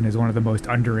Christensen is one of the most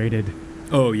underrated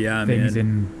things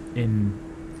in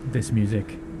this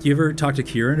music. Do you ever talk to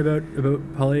Kieran about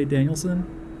Paul Danielson?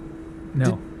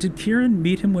 No. Did Kieran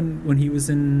meet him when he was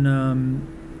in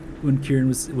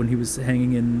when he was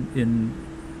hanging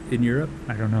in Europe?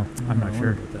 I don't know. I'm not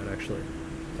sure about that actually.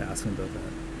 To ask him about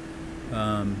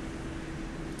that.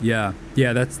 Yeah,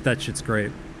 that shit's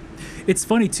great. It's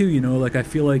funny too, you know, like I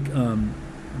feel like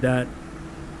that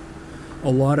a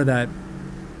lot of that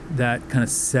kind of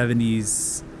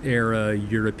 70s era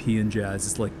European jazz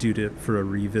is like due for a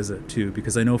revisit too,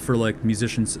 because I know for like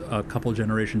musicians a couple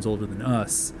generations older than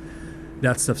us,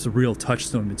 that stuff's a real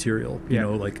touchstone material. You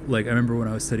know, like I remember when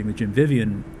I was studying with Jim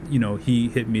Vivian, you know, he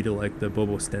hit me to like the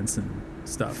Bobo Stenson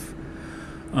stuff,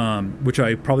 which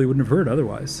I probably wouldn't have heard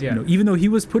otherwise. You know, even though he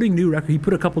was putting he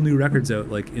put a couple new records out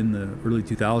like in the early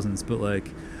 2000s, but like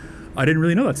I didn't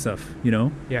really know that stuff. You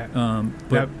know. Yeah. But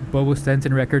that Bobo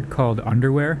Stenson record called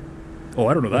Underwear. Oh,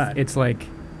 I don't know that. It's like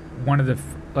one of the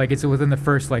it's within the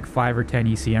first like 5 or 10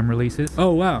 ECM releases.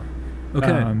 Oh wow.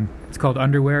 Okay. It's called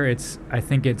Underwear. I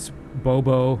think it's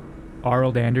Bobo,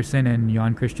 Arnold Anderson, and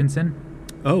Jan Christensen.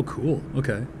 Oh, cool.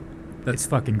 Okay. It's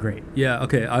fucking great. Yeah,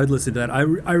 okay, I would listen to that. I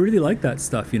really like that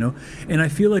stuff, you know? And I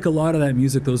feel like a lot of that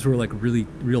music, those were like really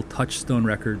real touchstone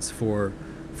records for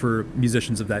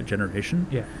musicians of that generation.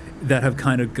 Yeah. That have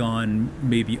kind of gone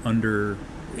maybe under,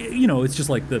 you know, it's just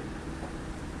like the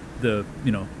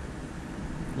you know,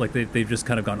 like they've just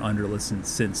kind of gone under listened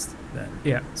since then.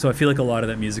 Yeah. So I feel like a lot of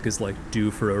that music is like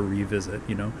due for a revisit,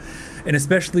 you know? And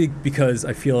especially because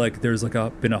I feel like there's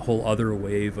like been a whole other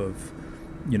wave of,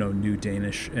 you know, new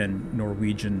Danish and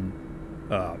Norwegian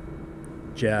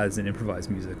jazz and improvised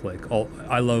music. Like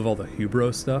I love all the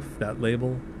Hubro stuff, that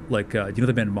label. Like, do you know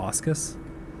the band Moscus?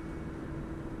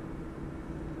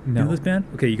 No. You know this band?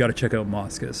 Okay, you got to check out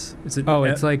Moscus. It's like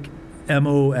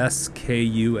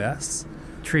Moskus.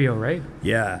 Trio, right?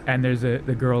 Yeah. And there's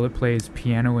the girl that plays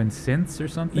piano and synths or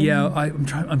something. Yeah,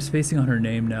 I'm spacing on her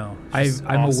name now. I'm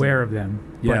awesome. aware of them.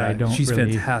 Yeah, but I don't. She's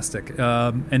really... fantastic.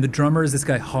 And the drummer is this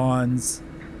guy Hans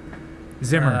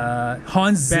Zimmer.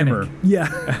 Hans Zimmer.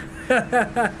 Yeah.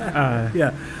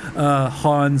 Yeah.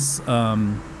 Hans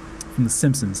from The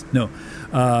Simpsons. No.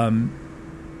 I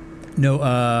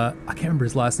can't remember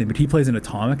his last name, but he plays in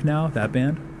Atomic now, that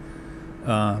band.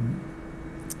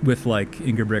 With like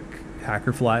Ingebrigt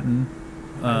Hackerflatten.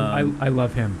 I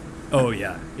love him. Oh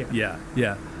yeah.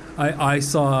 I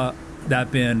saw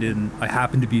that band I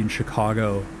happened to be in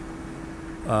Chicago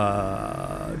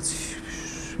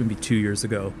maybe 2 years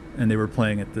ago, and they were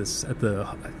playing at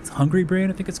the Hungry Brain,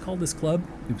 I think it's called, this club.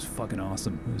 It was fucking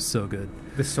awesome. It was so good.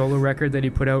 The solo record that he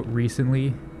put out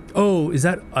recently. Oh, is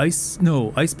that Ice?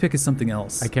 No, Ice Pick is something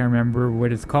else. I can't remember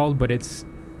what it's called, but it's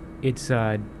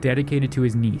dedicated to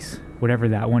his niece, whatever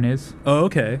that one is. Oh,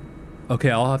 okay.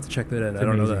 Okay, I'll have to check that out. It's I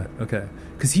don't amazing. know that. Okay.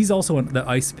 Because he's also in the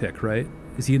Ice Pick, right?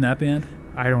 Is he in that band?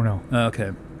 I don't know. Okay.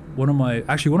 One of my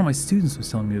students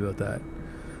was telling me about that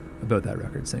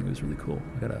record, saying it was really cool.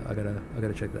 I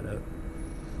gotta check that out.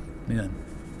 Man.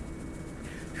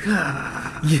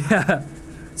 Yeah.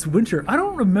 It's winter. I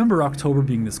don't remember October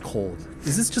being this cold.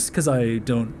 Is this just because I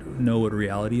don't know what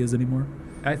reality is anymore?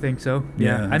 I think so.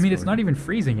 Yeah. I mean, it's not even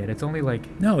freezing yet. It's only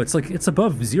like... No, it's like, it's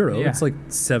above zero. Yeah. It's like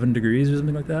 7 degrees or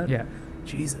something like that. Yeah.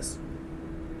 Jesus.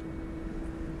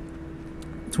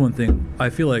 It's one thing. I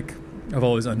feel like I've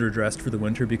always underdressed for the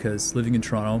winter because living in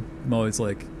Toronto, I'm always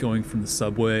like going from the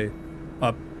subway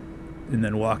up and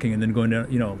then walking and then going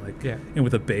down, you know, like, and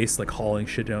with a base, like hauling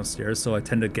shit downstairs. So I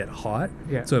tend to get hot.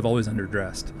 Yeah. So I've always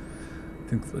underdressed.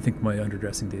 I think my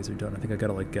underdressing days are done. I think I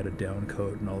gotta like get a down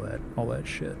coat and all that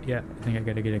shit. Yeah. I think I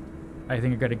gotta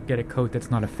get a coat that's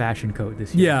not a fashion coat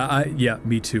this year. Yeah,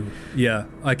 me too. Yeah,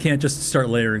 I can't just start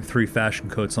layering 3 fashion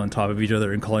coats on top of each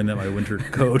other and calling that my winter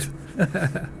coat.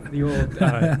 The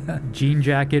old jean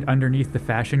jacket underneath the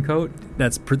fashion coat.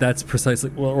 That's precisely.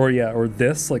 Well, or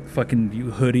this like fucking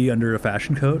hoodie under a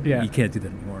fashion coat. Yeah, you can't do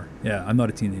that anymore. Yeah, I'm not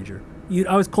a teenager.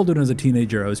 I was cold when I was a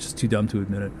teenager. I was just too dumb to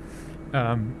admit it.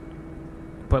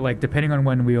 But like depending on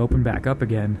when we open back up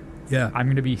again. Yeah. I'm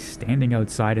going to be standing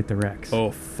outside at the Rex.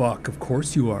 Oh, fuck. Of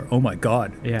course you are. Oh, my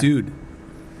God. Yeah. Dude,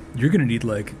 you're going to need,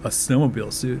 like, a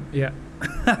snowmobile suit. Yeah.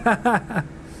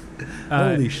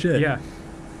 Holy shit. Yeah.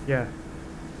 Yeah.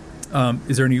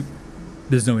 Is there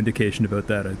there's no indication about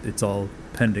that. It's all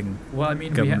pending. Well, I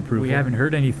mean, approval. We haven't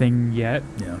heard anything yet.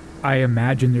 Yeah. I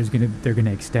imagine they're going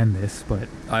to extend this, but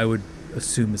I would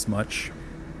assume as much.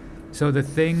 So the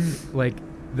thing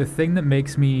that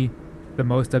makes me the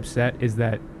most upset is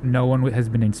that no one has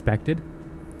been inspected.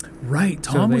 Right.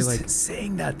 Tom was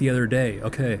saying that the other day.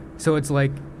 Okay. So it's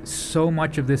like so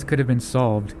much of this could have been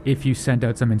solved if you sent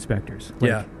out some inspectors.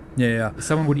 Like, Yeah.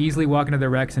 Someone would easily walk into the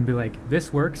Rex and be like,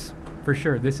 this works for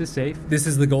sure. This is safe. This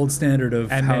is the gold standard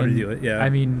of how to do it. Yeah. I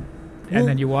mean, and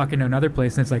then you walk into another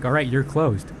place and it's like, all right, you're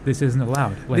closed. This isn't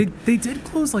allowed. Like, they did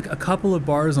close like a couple of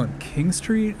bars on King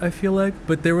Street, I feel like,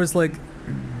 but there was like...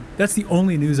 That's the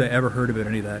only news I ever heard about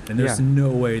any of that, and there's no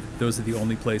way that those are the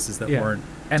only places that weren't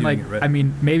doing it right. I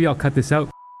mean, maybe I'll cut this out.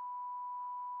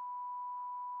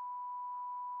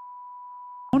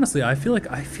 Honestly, I feel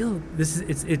this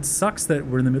is it sucks that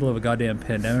we're in the middle of a goddamn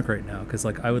pandemic right now, because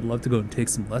like I would love to go and take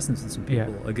some lessons with some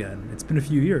people again. It's been a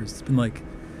few years. It's been like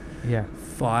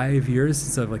 5 years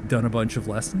since I've like done a bunch of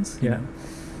lessons. You know?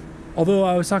 Although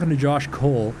I was talking to Josh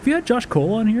Cole. Have you had Josh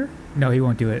Cole on here? No, he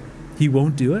won't do it. He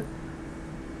won't do it?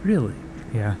 Really?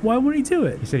 Yeah. Why wouldn't he do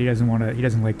it? He said he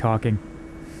doesn't like talking.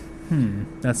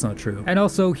 That's not true. And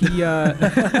also he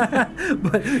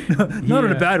but not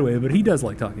in a bad way, but he does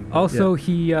like talking. Also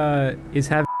he is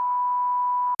having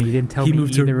he didn't tell me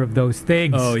either of those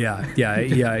things. Oh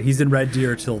yeah. He's in Red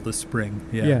Deer till the spring.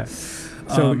 Yeah.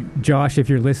 So Josh, if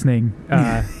you're listening,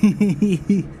 a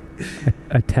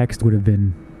text would have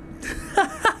been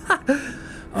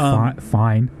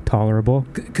Fine, tolerable.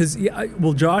 Because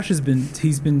Josh he's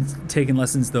been taking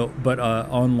lessons though, but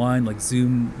online, like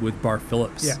Zoom with Bar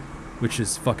Phillips, which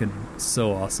is fucking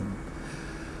so awesome.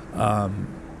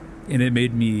 And it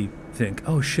made me think,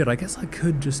 oh shit, I guess I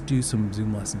could just do some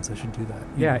Zoom lessons. I should do that.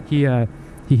 Yeah,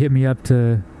 he hit me up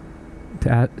to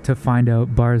find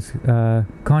out Bar's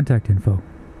contact info.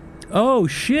 Oh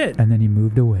shit! And then he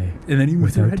moved away. And then he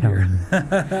moved without telling me.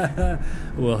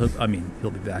 Well,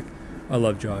 he'll be back. I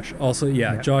love Josh. Also,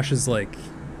 Josh is like,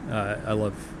 I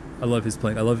love his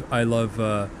playing. I love.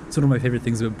 It's one of my favorite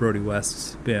things about Brody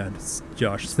West's band. It's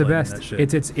Josh. It's the best. That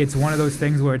shit. It's one of those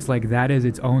things where it's like that is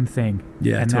its own thing.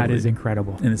 Yeah, and totally. that is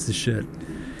incredible. And it's the shit.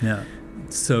 Yeah,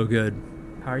 it's so good.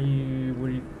 How are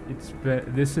you?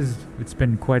 It's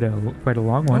been quite a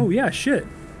long one. Oh yeah, shit.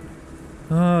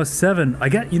 7.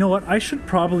 You know what? I should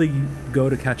probably go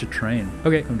to catch a train.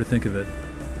 Okay. Come to think of it.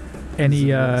 Any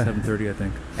 7:30, I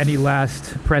think. Any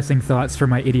last pressing thoughts for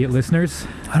my idiot listeners?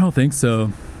 I don't think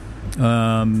so.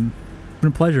 Been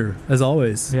a pleasure as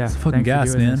always. Yeah, it's fucking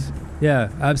gas, man. This.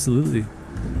 Yeah, absolutely.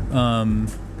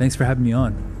 Thanks for having me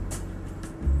on.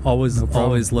 Always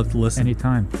love to listen.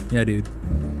 Anytime. Yeah, dude.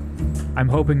 I'm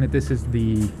hoping that this is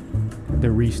the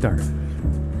restart.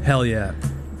 Hell yeah.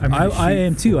 I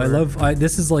am too.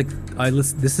 This is like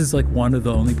one of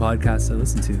the only podcasts I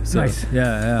listen to. So, nice.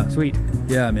 Yeah. Sweet.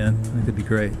 Yeah, man. I think that'd be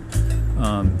great.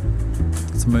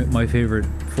 It's my favorite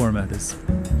format is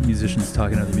musicians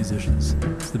talking to other musicians.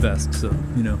 It's the best. So,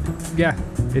 you know. Yeah.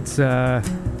 It's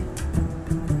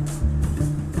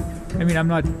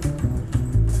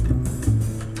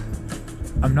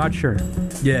I'm not sure.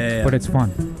 Yeah. But it's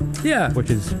fun. Yeah. Which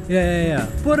is yeah.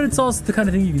 But it's also the kind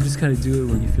of thing you can just kind of do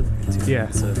it when you feel like it too. Yeah.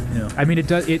 So, you know. I mean,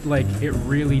 it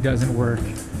really doesn't work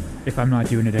if I'm not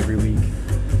doing it every week.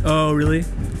 Oh, really?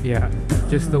 Yeah.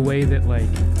 Just the way that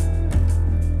like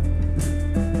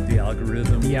the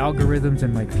algorithms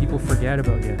and like people forget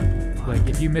about you. Like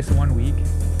if you miss 1 week,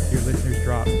 your listeners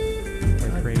drop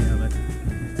like crazy.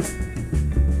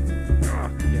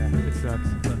 Yeah, it sucks.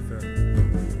 It's unfair.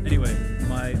 Anyway,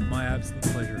 my absolute